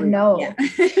this. I know.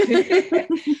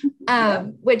 Yeah.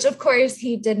 Which of course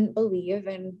he didn't believe,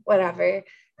 and whatever.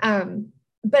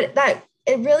 But that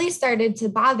it really started to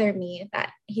bother me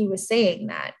that he was saying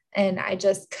that. And I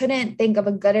just couldn't think of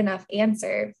a good enough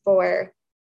answer for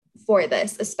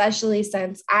this, especially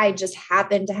since I just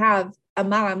happened to have a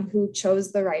mom who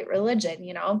chose the right religion,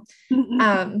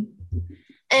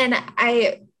 and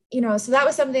I, so that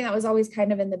was something that was always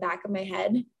kind of in the back of my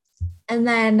head. And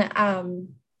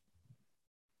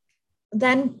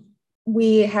then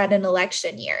we had an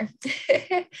election year.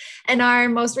 And our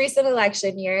most recent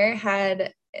election year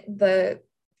had Mr.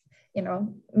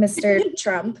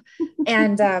 Trump.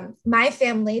 And my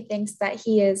family thinks that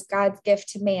he is God's gift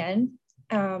to man.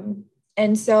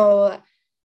 And so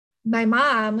my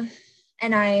mom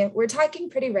and I were talking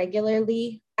pretty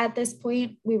regularly at this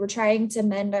point. We were trying to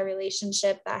mend our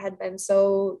relationship that had been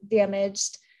so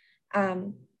damaged.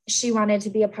 She wanted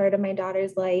to be a part of my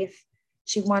daughter's life.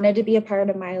 She wanted to be a part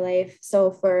of my life.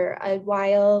 So for a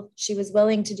while, she was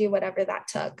willing to do whatever that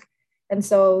took. And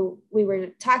so we were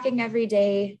talking every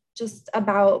day just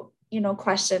about,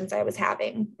 questions I was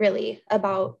having, really,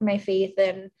 about my faith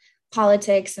and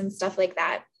politics and stuff like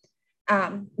that.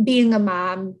 Being a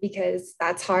mom, because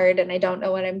that's hard and I don't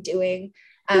know what I'm doing,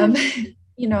 and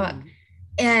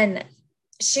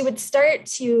she would start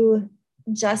to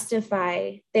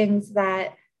justify things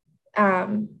that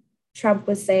Trump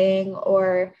was saying,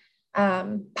 or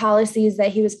policies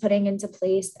that he was putting into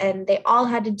place, and they all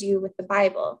had to do with the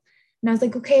Bible. And I was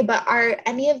like, okay, but are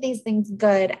any of these things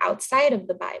good outside of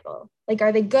the Bible? Like,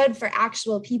 are they good for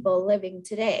actual people living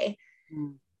today?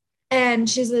 Mm. And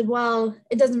she said, well,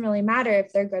 it doesn't really matter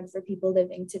if they're good for people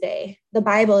living today. The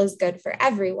Bible is good for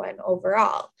everyone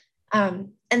overall.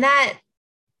 And that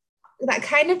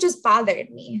kind of just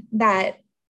bothered me, that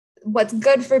what's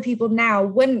good for people now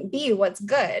wouldn't be what's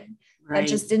good. Right. That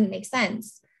just didn't make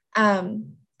sense.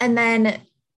 And then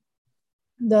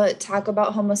the talk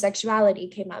about homosexuality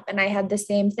came up, and I had the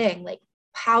same thing. Like,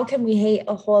 how can we hate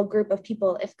a whole group of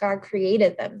people if God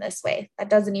created them this way? That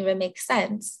doesn't even make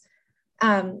sense.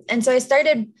 And so I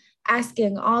started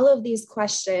asking all of these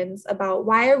questions about,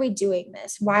 why are we doing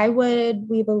this? Why would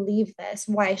we believe this?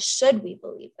 Why should we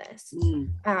believe this?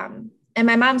 And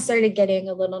my mom started getting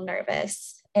a little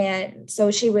nervous. And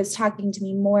so she was talking to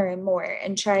me more and more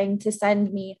and trying to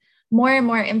send me more and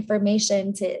more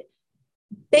information to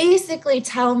basically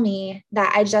tell me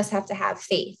that I just have to have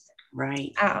faith.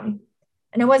 Right. And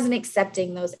I wasn't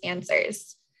accepting those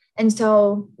answers. And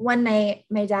so one night,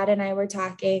 my dad and I were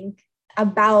talking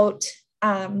about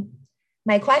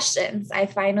my questions. I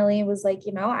finally was like,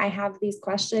 I have these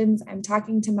questions. I'm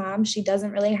talking to mom. She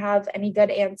doesn't really have any good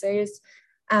answers.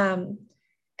 And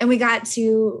we got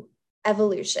to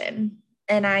evolution.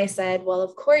 And I said, well,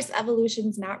 of course,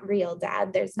 evolution's not real,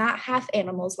 Dad. There's not half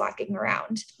animals walking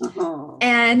around. Oh.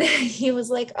 And he was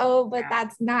like, oh, but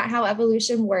that's not how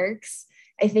evolution works.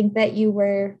 I think that you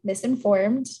were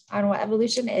misinformed on what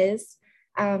evolution is.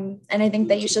 And I think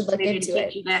that you should look into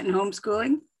it. Teach you that in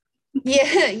homeschooling?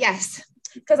 Yeah, yes,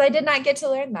 because I did not get to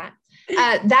learn that.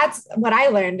 That's what I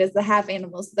learned is the half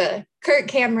animals, the Kirk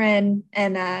Cameron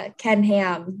and Ken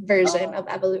Ham version of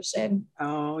evolution.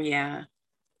 Oh, yeah.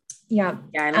 Yeah.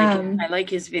 Yeah, I like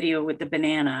his video with the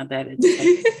banana, that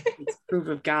it's proof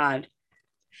of God.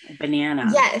 A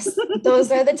banana. Yes, those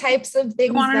are the types of things.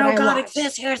 You want to know God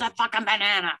exists? Here's a fucking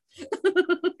banana.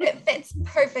 It fits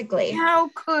perfectly. How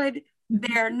could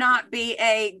there not be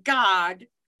a God?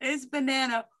 This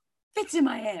banana fits in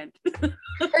my hand.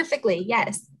 Perfectly,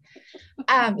 yes.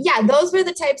 Yeah, those were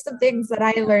the types of things that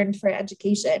I learned for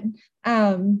education.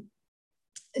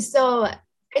 So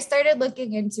I started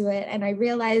looking into it and I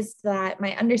realized that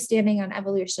my understanding on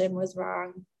evolution was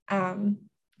wrong.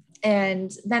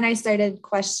 And then I started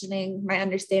questioning my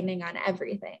understanding on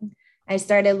everything. I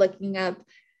started looking up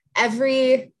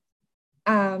everything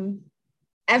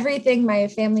my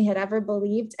family had ever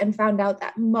believed and found out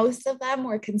that most of them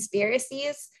were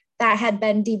conspiracies that had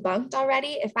been debunked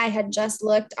already if I had just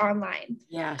looked online.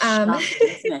 Yeah, shocking,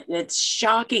 isn't it? It's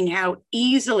shocking how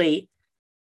easily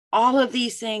all of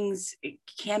these things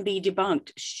can be debunked.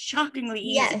 Shockingly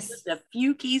easy. Yes. Just a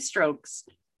few keystrokes.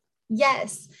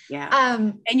 Yes. Yeah.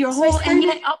 And your whole, and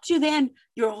yet up to then,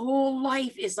 your whole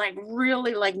life is like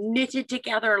really like knitted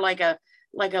together like a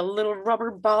little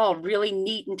rubber ball, really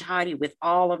neat and tidy with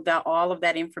all of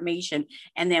that information.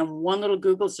 And then one little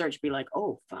Google search be like,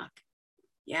 oh fuck.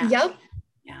 Yeah. Yep.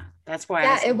 Yeah. That's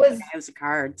why it was like House of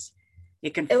Cards.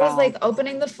 It was like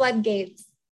opening the floodgates.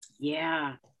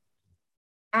 Yeah.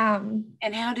 And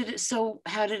how did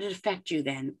it affect you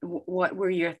then? What were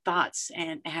your thoughts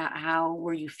and how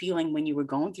were you feeling when you were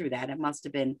going through that? It must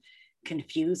have been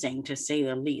confusing to say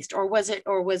the least, or was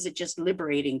it just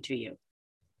liberating to you?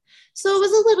 So it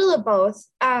was a little of both.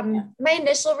 My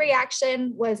initial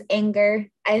reaction was anger.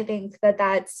 I think that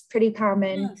that's pretty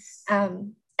common. Yes.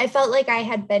 I felt like I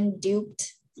had been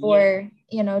duped for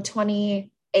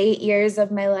 28 years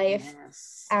of my life.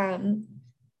 Yes.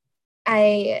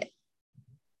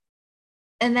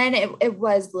 And then it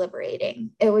was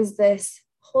liberating. It was this,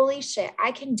 holy shit,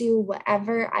 I can do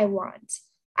whatever I want.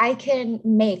 I can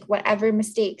make whatever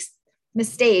mistakes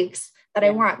that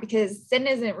I want because sin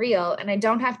isn't real and I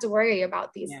don't have to worry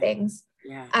about these things.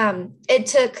 Yeah. It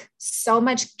took so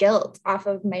much guilt off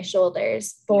of my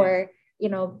shoulders for,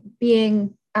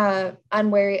 being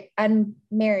unmarried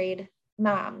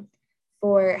mom,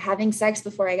 for having sex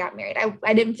before I got married.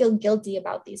 I didn't feel guilty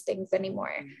about these things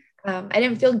anymore. I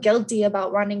didn't feel guilty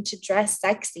about wanting to dress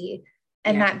sexy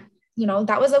and that,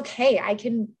 that was okay. I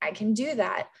can do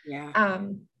that. Yeah.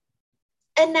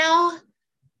 And now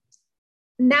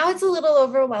it's a little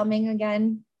overwhelming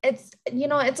again. It's,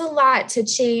 it's a lot to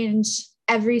change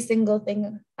every single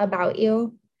thing about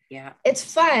you. Yeah. It's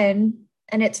fun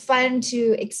and it's fun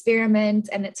to experiment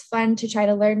and it's fun to try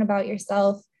to learn about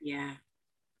yourself. Yeah.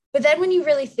 But then when you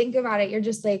really think about it, you're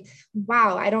just like,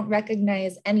 wow, I don't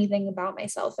recognize anything about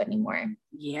myself anymore.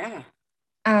 Yeah.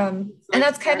 And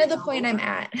that's kind of the point I'm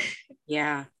at.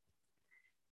 Yeah.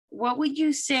 How would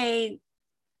you say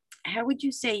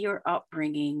your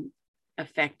upbringing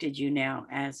affected you now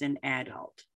as an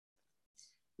adult?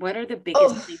 What are the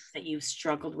biggest things that you've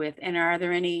struggled with? And are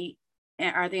there any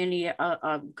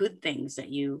good things that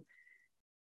you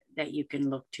can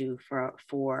look to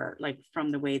for like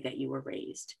from the way that you were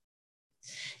raised?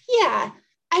 Yeah,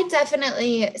 I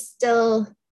definitely still,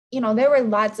 there were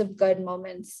lots of good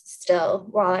moments still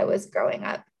while I was growing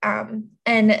up.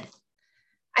 And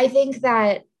I think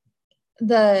that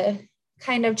the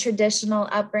kind of traditional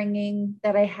upbringing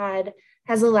that I had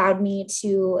has allowed me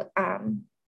to,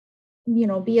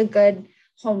 be a good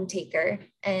home taker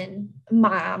and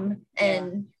mom.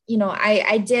 And,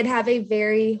 I did have a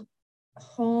very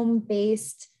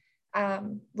home-based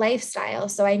lifestyle.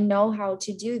 So I know how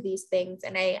to do these things.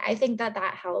 And I think that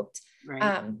helped.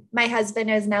 Right. My husband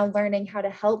is now learning how to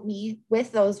help me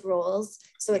with those roles.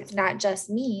 So it's not just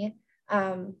me,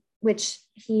 which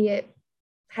he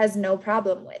has no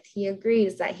problem with. He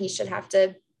agrees that he should have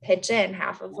to pitch in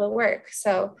half of the work.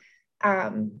 So,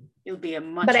 it'll be a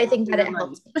much, but I think that it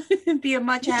helps me. Be a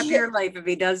much happier life if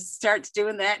he starts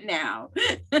doing that now.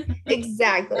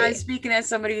 Exactly. I'm speaking as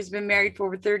somebody who's been married for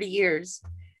over 30 years.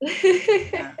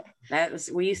 Yeah, that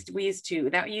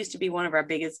used to be one of our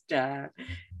biggest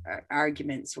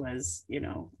arguments was,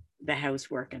 the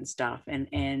housework and stuff,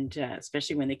 and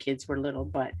especially when the kids were little.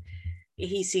 But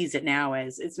he sees it now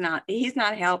as he's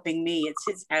not helping me. It's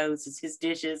his house, it's his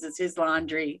dishes, it's his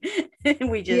laundry.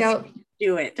 We just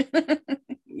do it.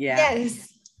 Yeah.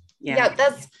 Yes. Yeah.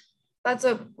 That's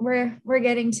what we're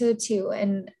getting to too.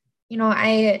 And,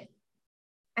 I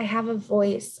have a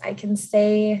voice. I can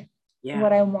say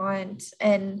what I want.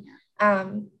 And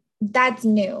that's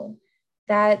new.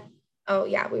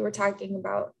 We were talking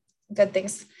about good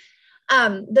things.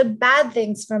 The bad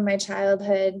things from my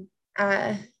childhood,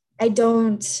 I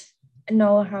don't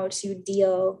know how to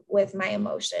deal with my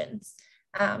emotions.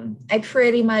 I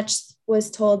pretty much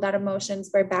was told that emotions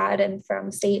were bad and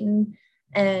from Satan.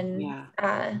 And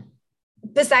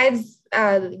besides,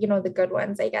 the good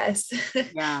ones, I guess.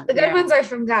 The good ones are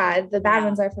from God. The bad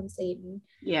ones are from Satan.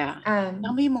 Yeah.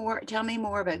 Tell me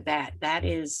more about that. That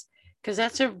is, because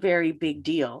that's a very big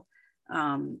deal.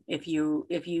 If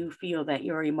you feel that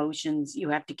your emotions, you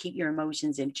have to keep your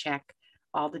emotions in check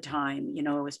all the time,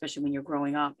 especially when you're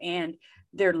growing up, and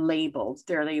they're labeled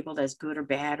as good or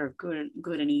bad, or good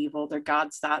and evil. They're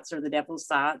God's thoughts or the devil's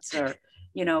thoughts, or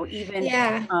even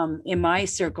in my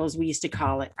circles we used to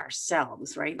call it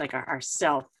ourselves, right? Like our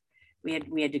self. We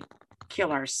had to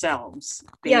kill ourselves,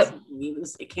 basically.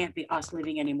 It can't be us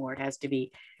living anymore. It has to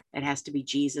be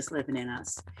Jesus living in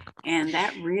us. And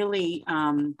that really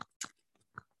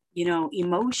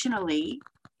emotionally,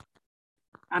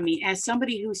 I mean, as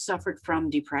somebody who suffered from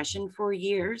depression for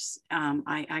years,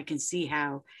 I can see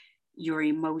how your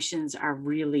emotions are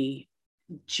really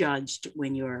judged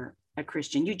when you're a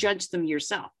Christian. You judge them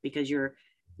yourself because you're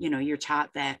taught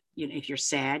that, if you're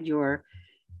sad, you're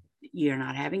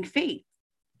not having faith.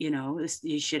 You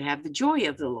should have the joy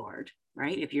of the Lord,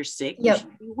 right? If you're sick, you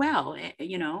should be well,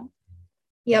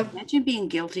 Imagine being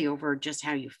guilty over just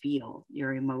how you feel,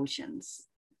 your emotions.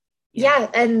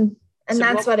 And so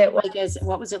that's what it was.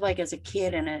 What was it like as a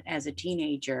kid and as a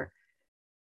teenager,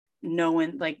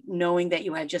 knowing that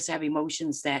you have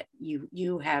emotions that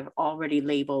you have already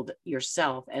labeled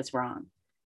yourself as wrong?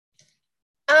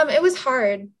 It was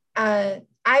hard. I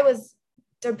was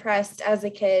depressed as a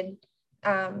kid.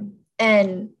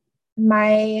 And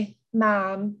my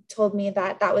mom told me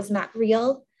that was not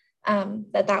real,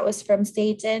 that was from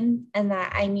Satan, and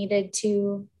that I needed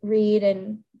to read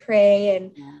and pray.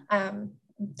 And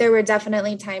there were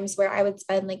definitely times where I would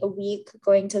spend like a week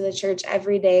going to the church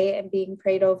every day and being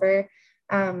prayed over.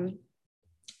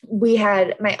 We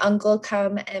had my uncle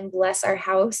come and bless our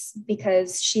house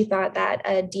because she thought that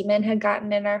a demon had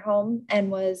gotten in our home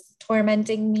and was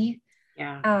tormenting me.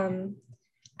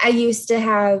 I used to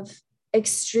have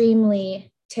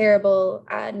extremely terrible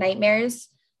nightmares,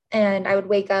 and I would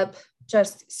wake up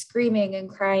just screaming and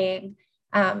crying.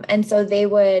 And so they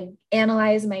would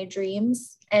analyze my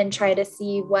dreams and try to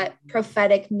see what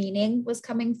prophetic meaning was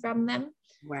coming from them.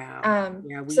 Wow.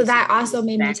 So that also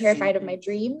made me terrified of my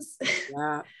dreams.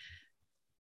 Wow.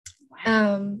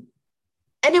 And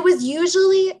it was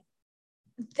usually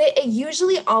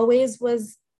always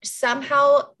was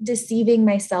somehow deceiving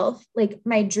myself. Like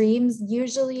my dreams,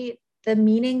 usually the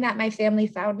meaning that my family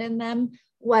found in them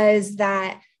was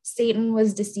that Satan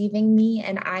was deceiving me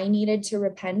and I needed to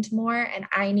repent more and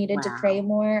I needed to pray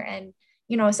more. And,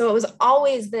 so it was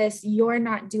always this, you're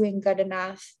not doing good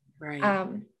enough, right.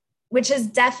 Which has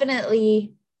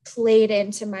definitely played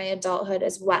into my adulthood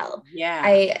as well.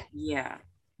 I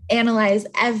analyze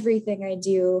everything I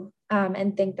do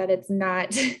and think that it's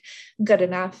not good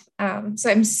enough. So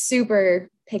I'm super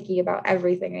picky about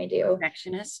everything I do.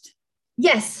 Perfectionist?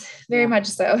 Yes, very much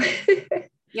so.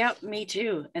 Yep, me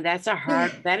too. And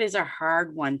that is a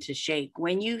hard one to shake.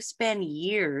 When you spend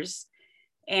years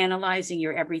analyzing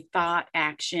your every thought,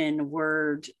 action,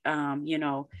 word,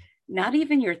 not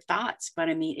even your thoughts, but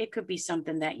I mean, it could be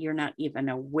something that you're not even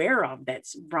aware of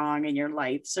that's wrong in your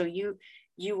life. So you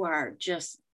are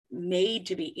just made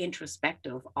to be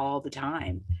introspective all the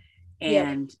time.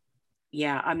 And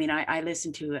I mean, I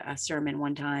listened to a sermon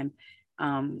one time.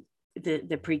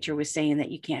 The preacher was saying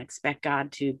that you can't expect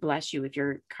God to bless you if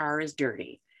your car is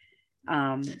dirty.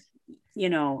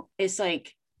 It's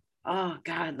like, oh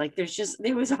God, like there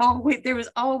was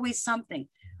always something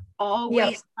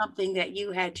that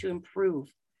you had to improve.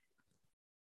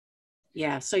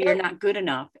 So you're not good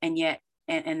enough, and yet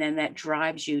and then that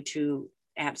drives you to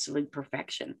absolute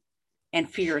perfection and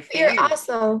fear of failure. You're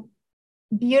also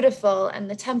beautiful and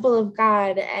the temple of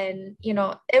God, and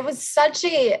it was such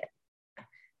a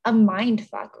mind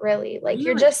fuck, really. Like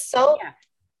you're just so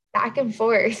back and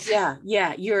forth.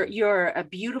 You're a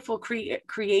beautiful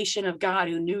creation of God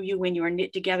who knew you when you were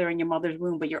knit together in your mother's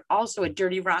womb, but you're also a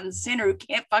dirty, rotten sinner who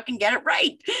can't fucking get it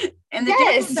right. And the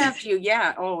devil's after you.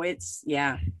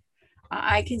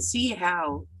 I can see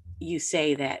how you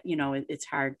say that, it's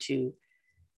hard to,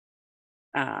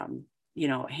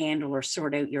 handle or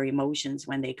sort out your emotions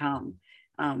when they come.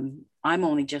 I'm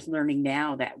only just learning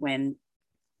now that when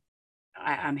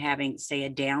I'm having, say, a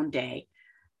down day,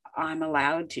 I'm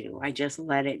allowed to. I just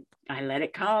let it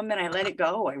come and I let it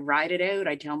go. I ride it out.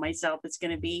 I tell myself it's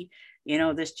going to be,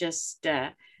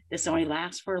 this only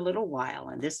lasts for a little while.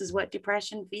 And this is what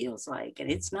depression feels like.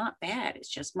 And it's not bad. It's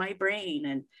just my brain.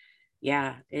 And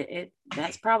yeah,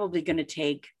 that's probably going to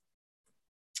take,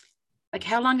 like,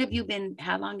 how long have you been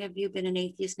an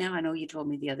atheist now? I know you told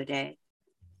me the other day.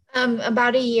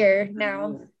 About a year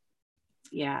now.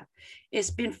 Yeah.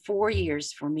 It's been 4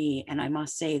 years for me. And I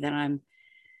must say that I'm,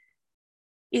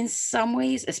 in some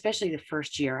ways, especially the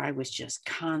first year, I was just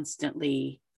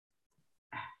constantly,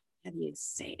 how do you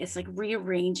say, it's like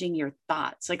rearranging your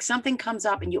thoughts. Like something comes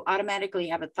up and you automatically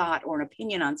have a thought or an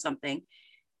opinion on something,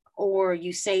 or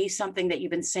you say something that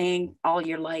you've been saying all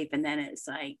your life. And then it's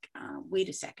like, wait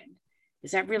a second,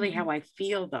 is that really how I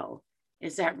feel though?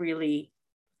 Is that really,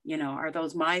 are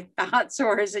those my thoughts,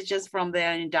 or is it just from the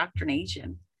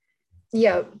indoctrination?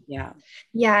 Yep. Yeah.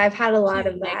 Yeah. I've had a lot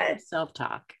of that.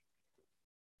 Self-talk.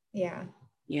 Yeah.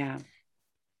 Yeah.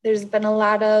 There's been a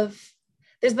lot of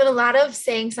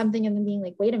saying something and then being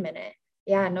like, wait a minute.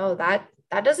 Yeah, no, that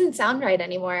doesn't sound right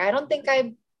anymore. I don't think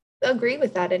I agree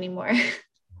with that anymore.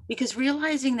 Because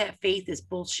realizing that faith is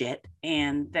bullshit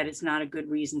and that it's not a good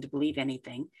reason to believe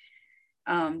anything,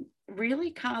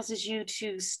 really causes you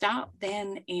to stop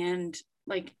then, and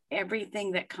like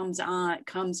everything that comes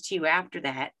to you after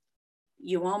that,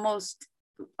 you almost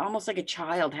like a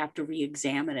child have to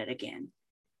re-examine it again,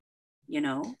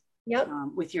 Yep.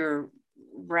 With your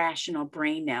rational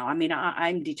brain now. I mean,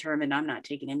 I'm determined I'm not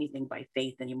taking anything by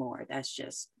faith anymore. That's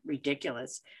just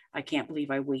ridiculous. I can't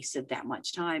believe I wasted that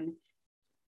much time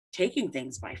taking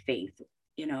things by faith,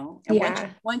 and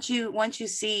yeah. once you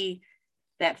see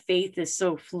that faith is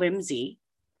so flimsy,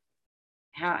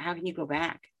 how can you go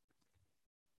back?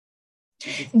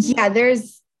 Yeah,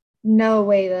 there's no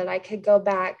way that I could go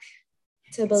back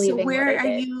to believing. So where are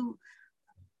you?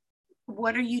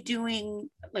 What are you doing?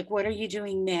 Like, what are you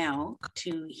doing now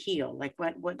to heal? Like,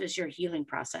 what does your healing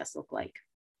process look like?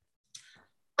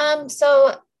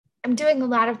 So I'm doing a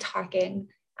lot of talking.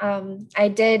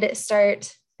 I did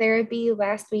start therapy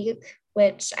last week,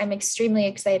 which I'm extremely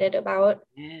excited about.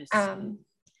 Yes.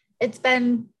 It's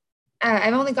been,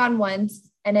 I've only gone once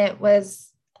and it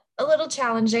was a little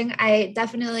challenging. I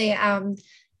definitely,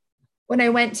 when I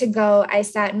went to go, I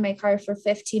sat in my car for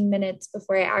 15 minutes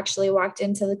before I actually walked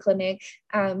into the clinic,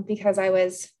 because I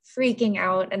was freaking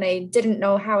out and I didn't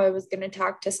know how I was going to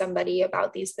talk to somebody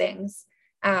about these things.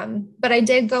 But I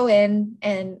did go in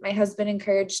and my husband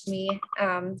encouraged me,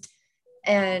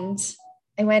 and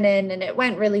I went in and it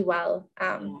went really well.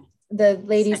 The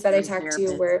ladies that I talked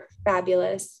to were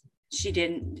fabulous. She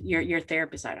didn't, your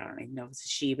therapist, I don't even know if it's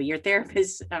she, but your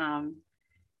therapist,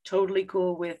 totally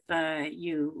cool with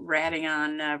you ratting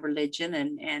on religion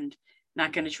and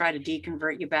not going to try to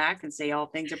deconvert you back and say all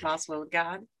things are possible with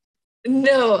God?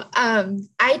 No,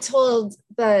 I told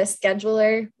the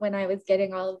scheduler when I was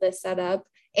getting all of this set up,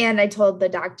 and I told the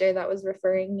doctor that was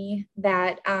referring me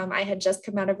that I had just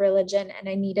come out of religion and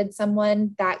I needed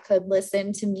someone that could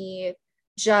listen to me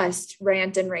just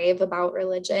rant and rave about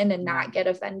religion and not get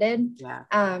offended. Yeah.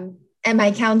 And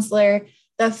my counselor,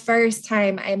 the first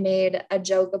time I made a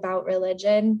joke about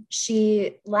religion,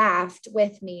 she laughed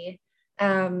with me.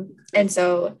 And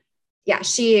so, yeah,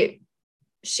 she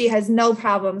has no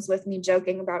problems with me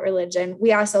joking about religion.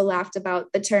 We also laughed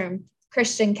about the term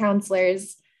Christian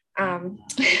counselors, because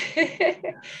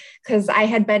I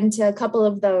had been to a couple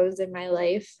of those in my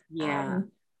life. Yeah.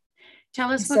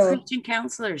 Tell us what Christian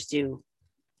counselors do.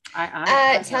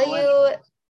 I tell you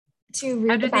to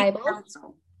read the Bible.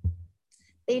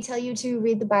 They tell you to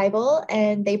read the Bible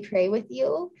and they pray with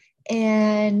you.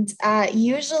 And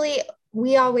usually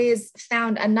we always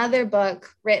found another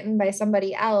book written by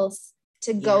somebody else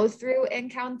to go through in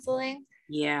counseling.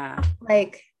 Yeah.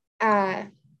 Like I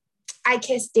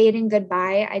Kissed Dating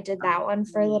Goodbye. I did that one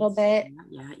for a little bit.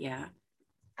 Yeah.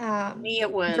 For me,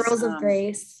 it was Girls of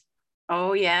Grace.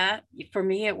 Oh yeah. For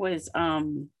me, it was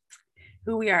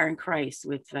Who We Are in Christ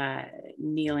with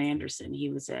Neil Anderson. He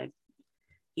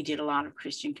did a lot of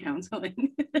Christian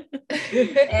counseling.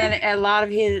 And a lot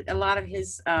of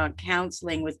his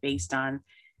counseling was based on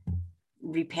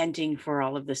repenting for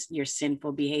all of this, your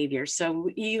sinful behavior. So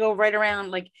you go right around,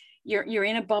 like you're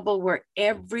in a bubble where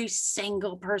every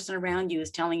single person around you is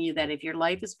telling you that if your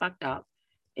life is fucked up,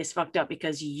 it's fucked up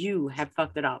because you have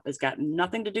fucked it up. It's got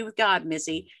nothing to do with God,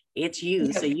 Missy. It's you.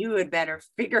 Yep. So you had better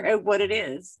figure out what it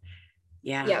is.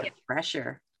 Yeah. Yep.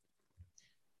 Pressure.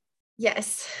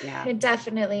 Yes, Yeah. it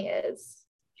definitely is.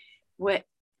 What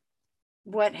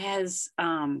has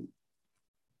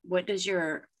what does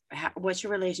your what's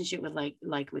your relationship with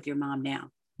like with your mom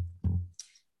now?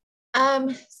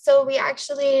 So we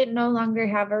actually no longer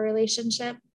have a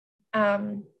relationship.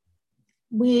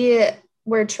 We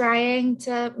were trying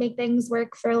to make things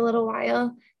work for a little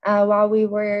while we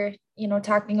were,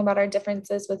 talking about our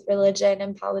differences with religion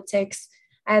and politics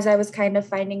as I was kind of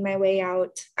finding my way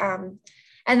out.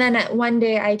 And then one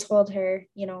day I told her,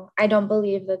 I don't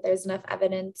believe that there's enough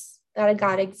evidence that a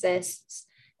God exists.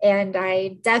 And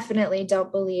I definitely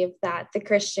don't believe that the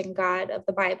Christian God of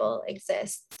the Bible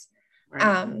exists.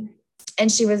 Right.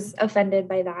 And she was offended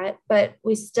by that, but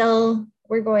we still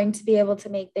were going to be able to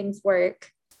make things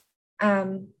work.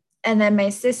 And then my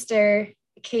sister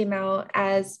came out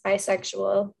as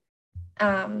bisexual.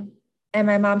 And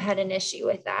my mom had an issue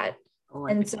with that.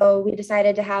 And so we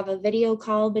decided to have a video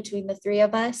call between the three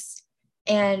of us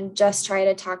and just try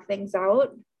to talk things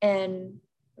out. And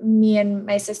me and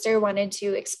my sister wanted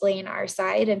to explain our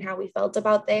side and how we felt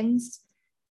about things.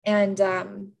 And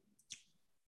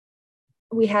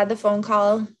we had the phone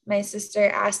call. My sister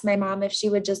asked my mom if she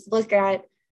would just look at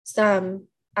some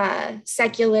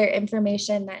secular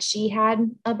information that she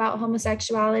had about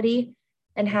homosexuality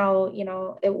and how,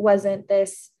 it wasn't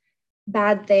this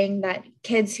bad thing, that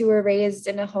kids who were raised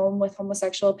in a home with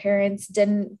homosexual parents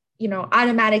didn't,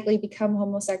 automatically become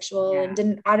homosexual and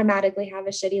didn't automatically have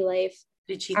a shitty life.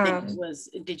 Did she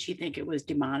think it was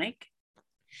demonic?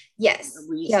 Yes.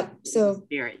 Yep. So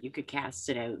spirit, you could cast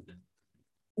it out.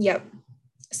 Yep.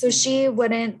 So she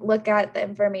wouldn't look at the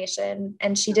information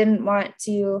and she didn't want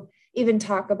to even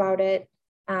talk about it.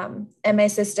 And my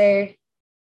sister,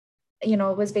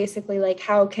 was basically like,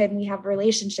 how can we have a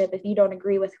relationship if you don't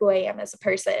agree with who I am as a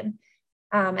person?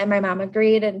 And my mom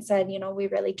agreed and said, we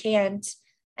really can't,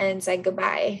 and said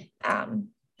goodbye.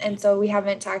 And so we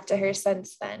haven't talked to her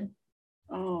since then.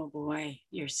 Oh boy,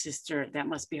 your sister, that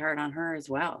must be hard on her as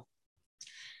well.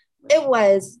 It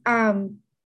was.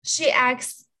 She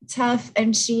acts tough,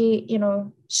 and she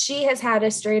has had a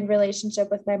strained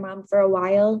relationship with my mom for a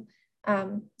while.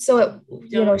 So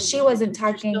she wasn't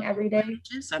talking every day.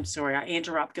 Religious? I'm sorry, I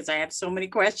interrupt because I have so many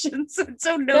questions.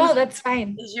 So no, that's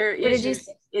fine.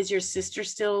 Is your sister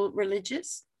still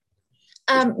religious?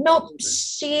 Nope.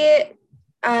 She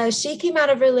came out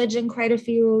of religion quite a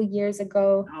few years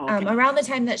ago. Oh, okay. Around the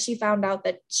time that she found out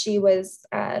that she was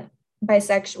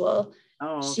bisexual.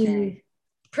 Oh, okay. She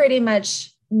pretty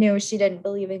much knew she didn't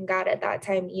believe in God at that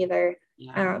time either.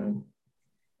 Yeah.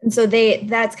 And so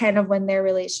that's kind of when their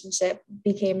relationship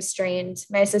became strained.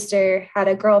 My sister had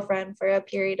a girlfriend for a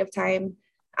period of time.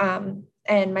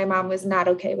 And my mom was not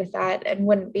okay with that and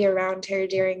wouldn't be around her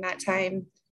during that time.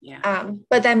 Yeah.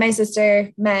 But then my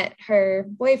sister met her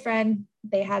boyfriend.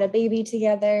 They had a baby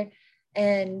together,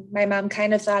 and my mom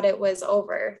kind of thought it was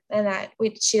over and that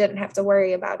she didn't have to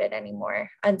worry about it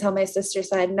anymore until my sister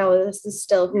said, no, this is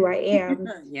still who I am.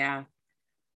 Yeah.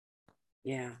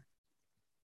 Yeah.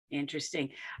 Interesting.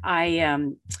 I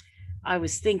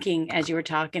was thinking as you were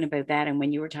talking about that, and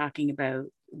when you were talking about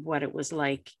what it was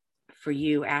like for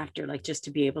you after, like just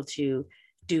to be able to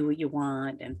do what you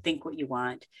want and think what you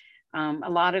want. A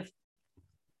lot of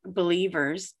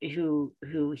believers who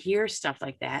hear stuff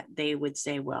like that, they would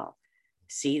say, well,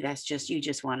 see, that's just, you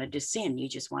just wanted to sin, you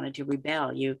just wanted to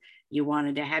rebel, you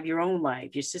wanted to have your own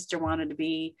life, your sister wanted to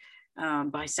be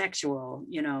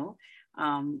bisexual,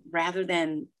 rather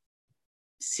than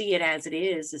see it as it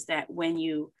is that when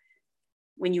you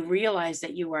realize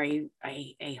that you are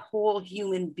a whole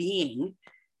human being,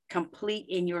 complete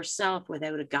in yourself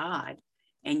without a God,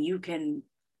 and you can,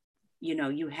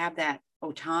 you have that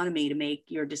autonomy to make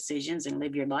your decisions and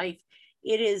live your life.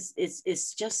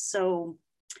 It's just so,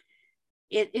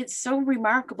 it's so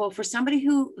remarkable for somebody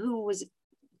who was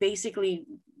basically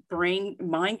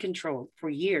mind controlled for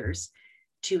years,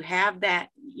 to have that,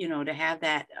 to have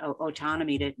that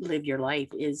autonomy to live your life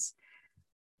is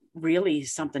really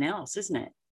something else, isn't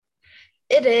it?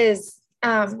 It is.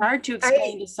 It's hard to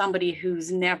explain to somebody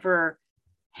who's never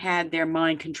had their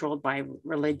mind controlled by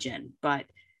religion, but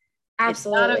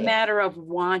absolutely, it's not a matter of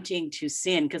wanting to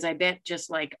sin, because I bet just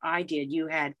like I did, you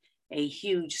had a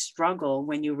huge struggle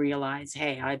when you realize,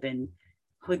 hey, I've been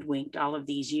hoodwinked all of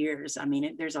these years. I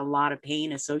mean, there's a lot of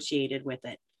pain associated with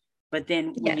it. But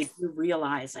then when you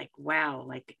realize, like, wow,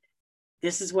 like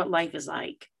this is what life is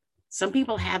like. Some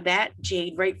people have that,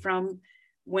 Jade, right from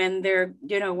when they're,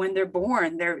 when they're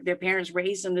born, their parents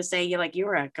raised them to say,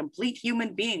 you're a complete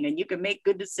human being and you can make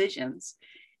good decisions.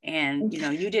 And,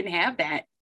 you didn't have that.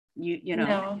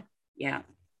 No. Yeah.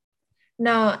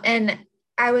 No. And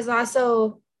I was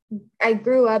also I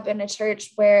grew up in a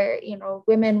church where,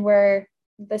 women were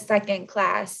the second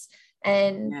class,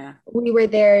 and we were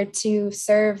there to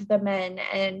serve the men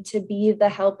and to be the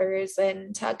helpers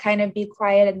and to kind of be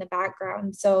quiet in the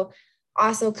background. So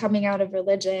also coming out of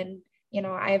religion,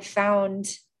 I've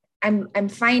found I'm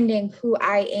finding who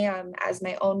I am as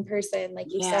my own person, like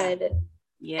you said.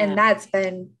 Yeah. And that's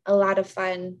been a lot of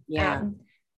fun. Yeah.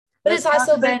 But it's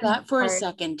also been that for hard. A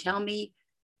second. Tell me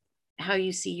how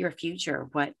you see your future.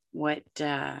 What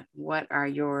are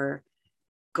your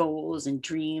goals and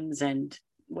dreams, and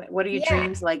what are your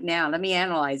dreams like now? Let me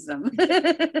analyze them.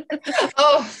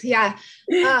 Oh yeah.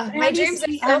 My dreams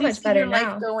are so much better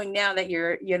now. Life going now that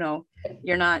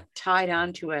you're not tied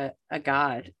on to a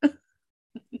God.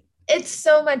 It's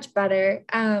so much better.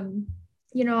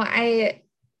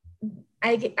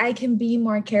 I can be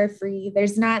more carefree.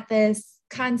 There's not this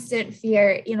constant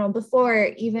fear, before,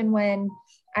 even when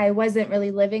I wasn't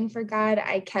really living for God,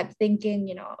 I kept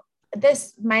thinking,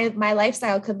 my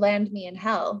lifestyle could land me in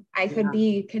hell. I could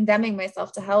be condemning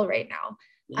myself to hell right now.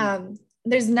 Yeah.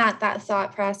 There's not that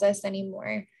thought process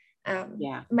anymore.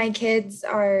 My kids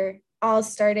are all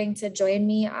starting to join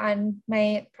me on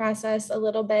my process a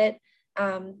little bit.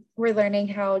 We're learning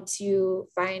how to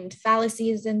find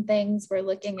fallacies in things. We're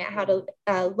looking at how to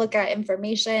look at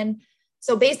information.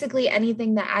 So basically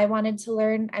anything that I wanted to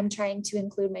learn, I'm trying to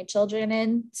include my children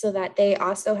in so that they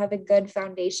also have a good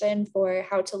foundation for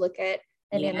how to look at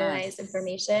and analyze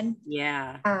information.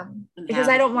 Yeah. Because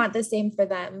I don't want the same for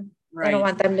them. Right. I don't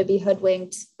want them to be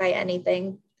hoodwinked by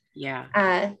anything.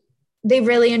 Yeah. They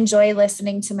really enjoy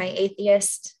listening to my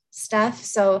atheist stuff.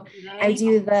 So I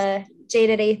do the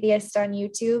Jaded Atheist on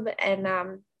YouTube, and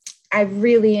I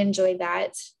really enjoy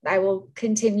that. I will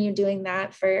continue doing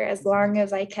that for as long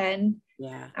as I can.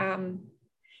 Yeah.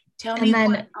 Tell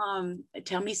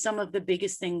me some of the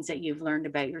biggest things that you've learned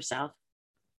about yourself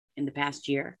in the past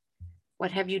year. What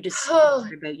have you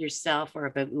discovered about yourself or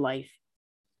about life?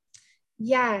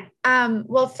 Yeah.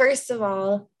 Well, first of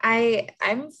all,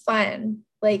 I'm fun.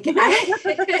 Like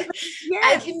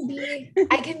I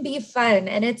can be fun,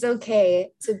 and it's okay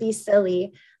to be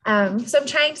silly. So I'm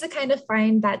trying to kind of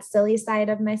find that silly side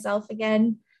of myself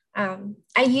again.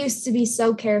 I used to be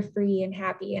so carefree and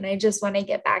happy, and I just want to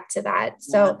get back to that.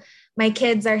 So my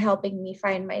kids are helping me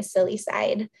find my silly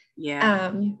side.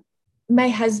 Yeah. My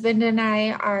husband and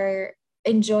I are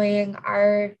enjoying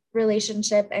our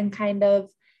relationship and kind of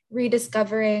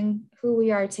rediscovering who we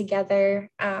are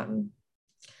together.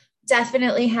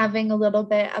 Definitely having a little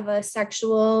bit of a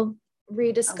sexual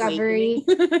rediscovery.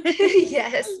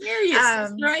 Yes.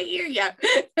 Right here. Yeah.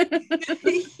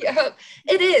 Yeah,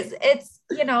 it is. It's,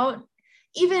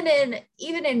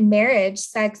 even in marriage,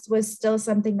 sex was still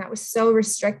something that was so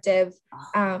restrictive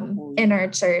in our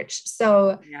church.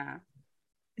 So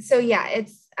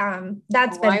it's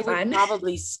that's been fun.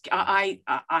 Probably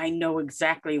I know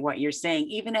exactly what you're saying.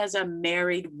 Even as a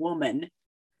married woman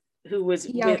who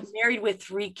was married with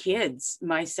 3 kids,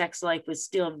 my sex life was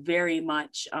still very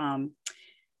much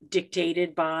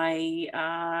dictated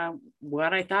by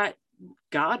what I thought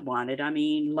God wanted. I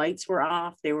mean, lights were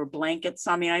off, there were blankets.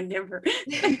 I mean, I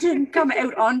didn't come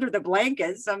out under the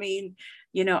blankets. I mean,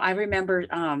 I remember,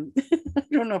 I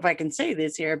don't know if I can say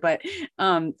this here, but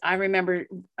I remember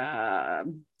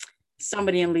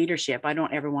somebody in leadership, I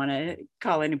don't ever want to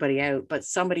call anybody out, but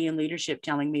somebody in leadership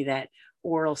telling me that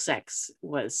oral sex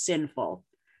was sinful.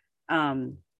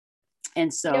 And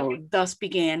so thus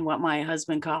began what my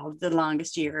husband called the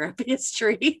longest year of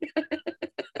history.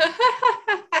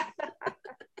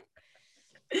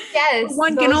 Yes.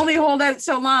 One can only hold out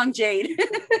so long, Jade.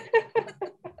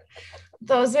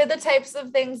 Those are the types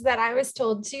of things that I was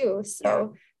told too.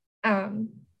 So,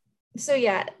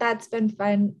 that's been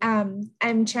fun.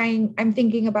 I'm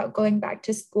thinking about going back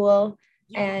to school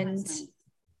and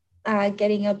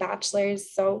getting a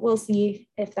bachelor's. So we'll see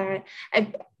if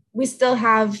we still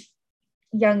have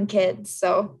young kids.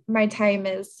 So my time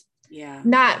is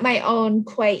not my own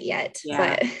quite yet,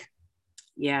 but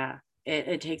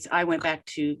it takes, I went back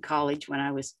to college when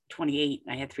I was 28.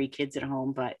 I had 3 kids at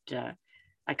home, but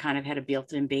I kind of had a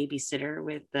built-in babysitter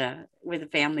with a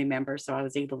family member, so I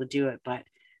was able to do it. But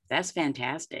that's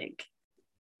fantastic.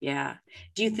 Yeah.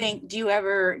 Do you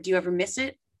ever miss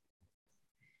it?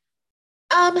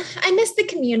 I miss the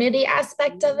community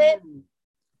aspect of it.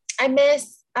 I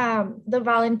miss the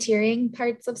volunteering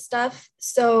parts of stuff.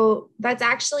 So that's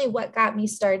actually what got me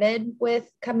started with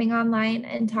coming online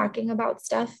and talking about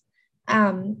stuff.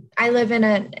 I live in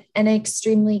an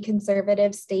extremely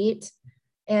conservative state,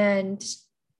 and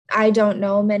I don't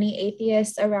know many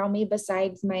atheists around me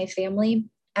besides my family.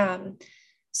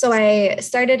 So I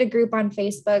started a group on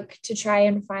Facebook to try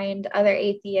and find other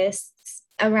atheists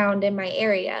around in my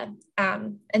area.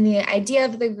 And the idea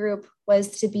of the group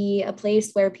was to be a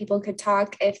place where people could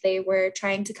talk if they were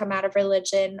trying to come out of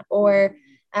religion, or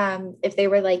if they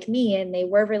were like me and they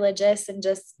were religious and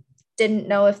just didn't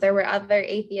know if there were other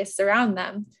atheists around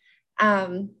them.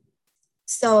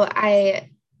 So I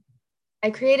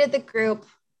created the group,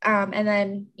 and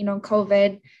then,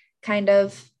 COVID kind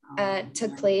of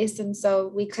took place. And so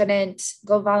we couldn't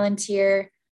go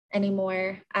volunteer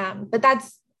anymore. But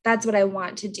that's what I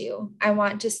want to do. I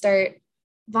want to start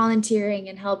volunteering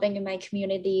and helping in my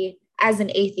community as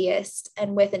an atheist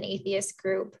and with an atheist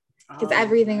group, because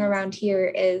everything around here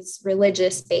is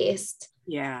religious based.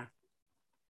 Yeah.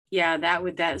 Yeah,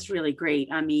 that's really great.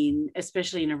 I mean,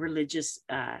 especially in a religious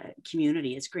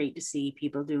community, it's great to see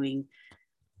people doing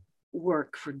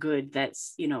work for good.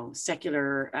 That's,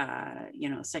 secular,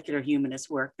 secular humanist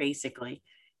work, basically.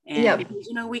 And because,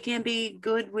 we can be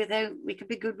good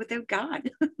without God.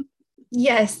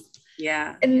 Yes.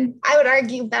 Yeah. And I would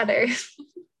argue better. Yeah.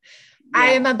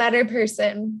 I am a better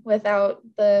person without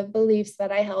the beliefs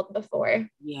that I held before.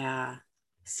 Yeah.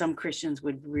 Some Christians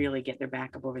would really get their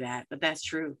back up over that, but that's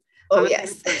true. Oh,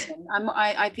 yes.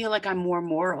 I feel like I'm more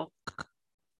moral.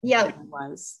 Yeah. I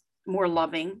was more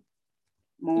loving,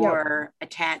 more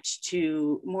attached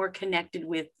to, more connected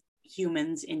with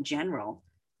humans in general.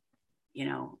 I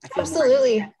feel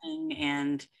absolutely more,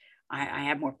 and I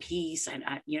have more peace, and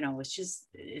it's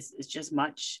just a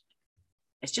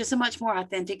much more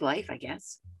authentic life, I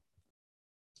guess.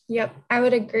 Yep, I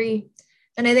would agree.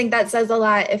 And I think that says a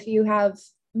lot if you have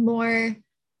more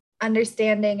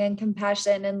understanding and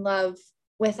compassion and love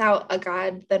without a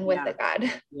God than with a God.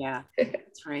 Yeah,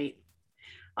 that's right.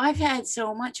 I've had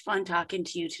so much fun talking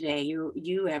to you today.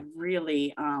 You have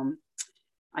really,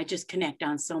 I just connect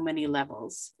on so many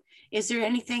levels. Is there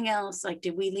anything else? Like,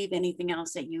 did we leave anything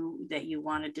else that you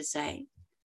wanted to say?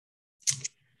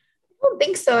 I don't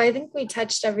think so. I think we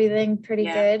touched everything pretty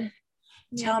good.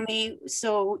 Tell me,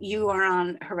 so you are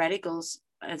on Hereticals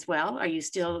as well? Are you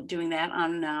still doing that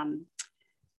on,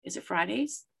 is it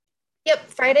Fridays? Yep,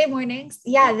 Friday mornings.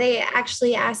 Yeah, they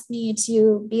actually asked me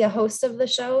to be a host of the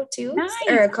show too. Nice.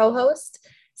 Or a co-host.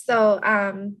 So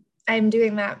I'm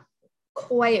doing that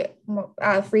quite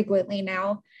frequently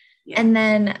now. Yeah. And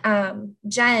then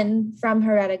Jen from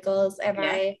Hereticals and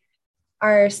I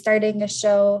are starting a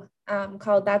show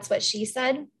called That's What She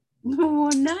Said. Oh,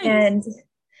 nice. And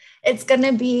it's going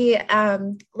to be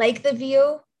like The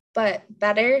View, but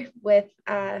better with,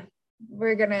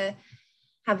 we're going to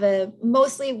have a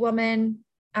mostly woman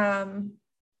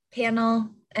panel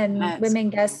and women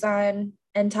guests on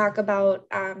and talk about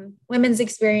women's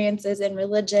experiences in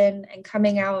religion and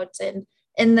coming out and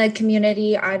in the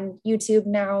community on YouTube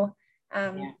now,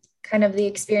 kind of the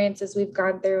experiences we've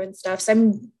gone through and stuff. So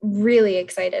I'm really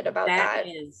excited about that.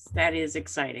 That is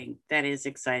exciting. That is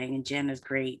exciting. And Jen is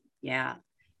great. Yeah.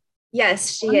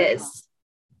 Yes, she is.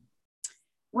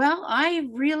 Well, I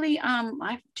really,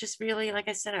 I've just really, like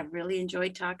I said, I've really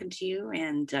enjoyed talking to you,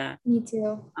 and me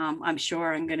too. I'm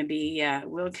sure I'm going to be,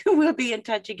 we'll be in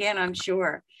touch again, I'm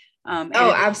sure. And if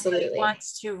absolutely.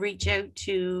 Wants to reach out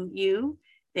to you,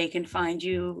 they can find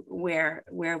you. Where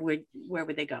would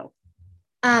they go?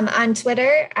 On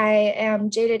Twitter, I am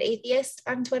Jaded Atheist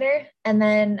on Twitter, and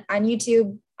then on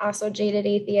YouTube, also Jaded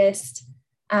Atheist.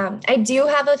 I do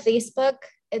have a Facebook.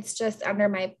 It's just under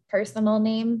my personal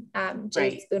name,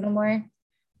 Jade Spoonamore,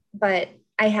 but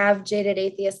I have Jaded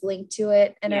Atheist linked to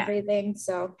it and everything.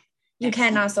 So you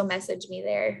can also message me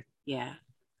there. Yeah.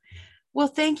 Well,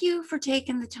 thank you for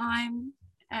taking the time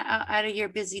out of your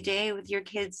busy day with your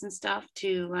kids and stuff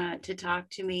to talk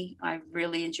to me. I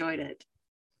really enjoyed it.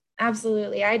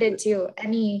 Absolutely. I did too.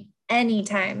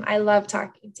 Anytime. I love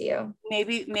talking to you.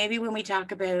 Maybe when we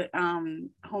talk about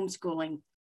homeschooling,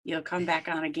 you'll come back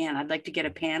on again. I'd like to get a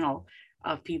panel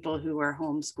of people who are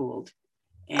homeschooled.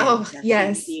 And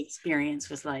yes. The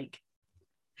experience was like.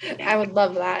 I would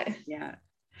love that. Yeah.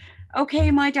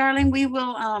 Okay, my darling, we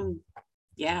will,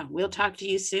 we'll talk to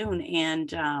you soon.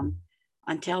 And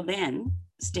until then,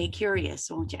 stay curious,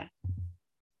 won't you?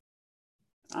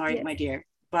 All right, my dear.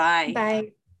 Bye.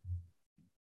 Bye.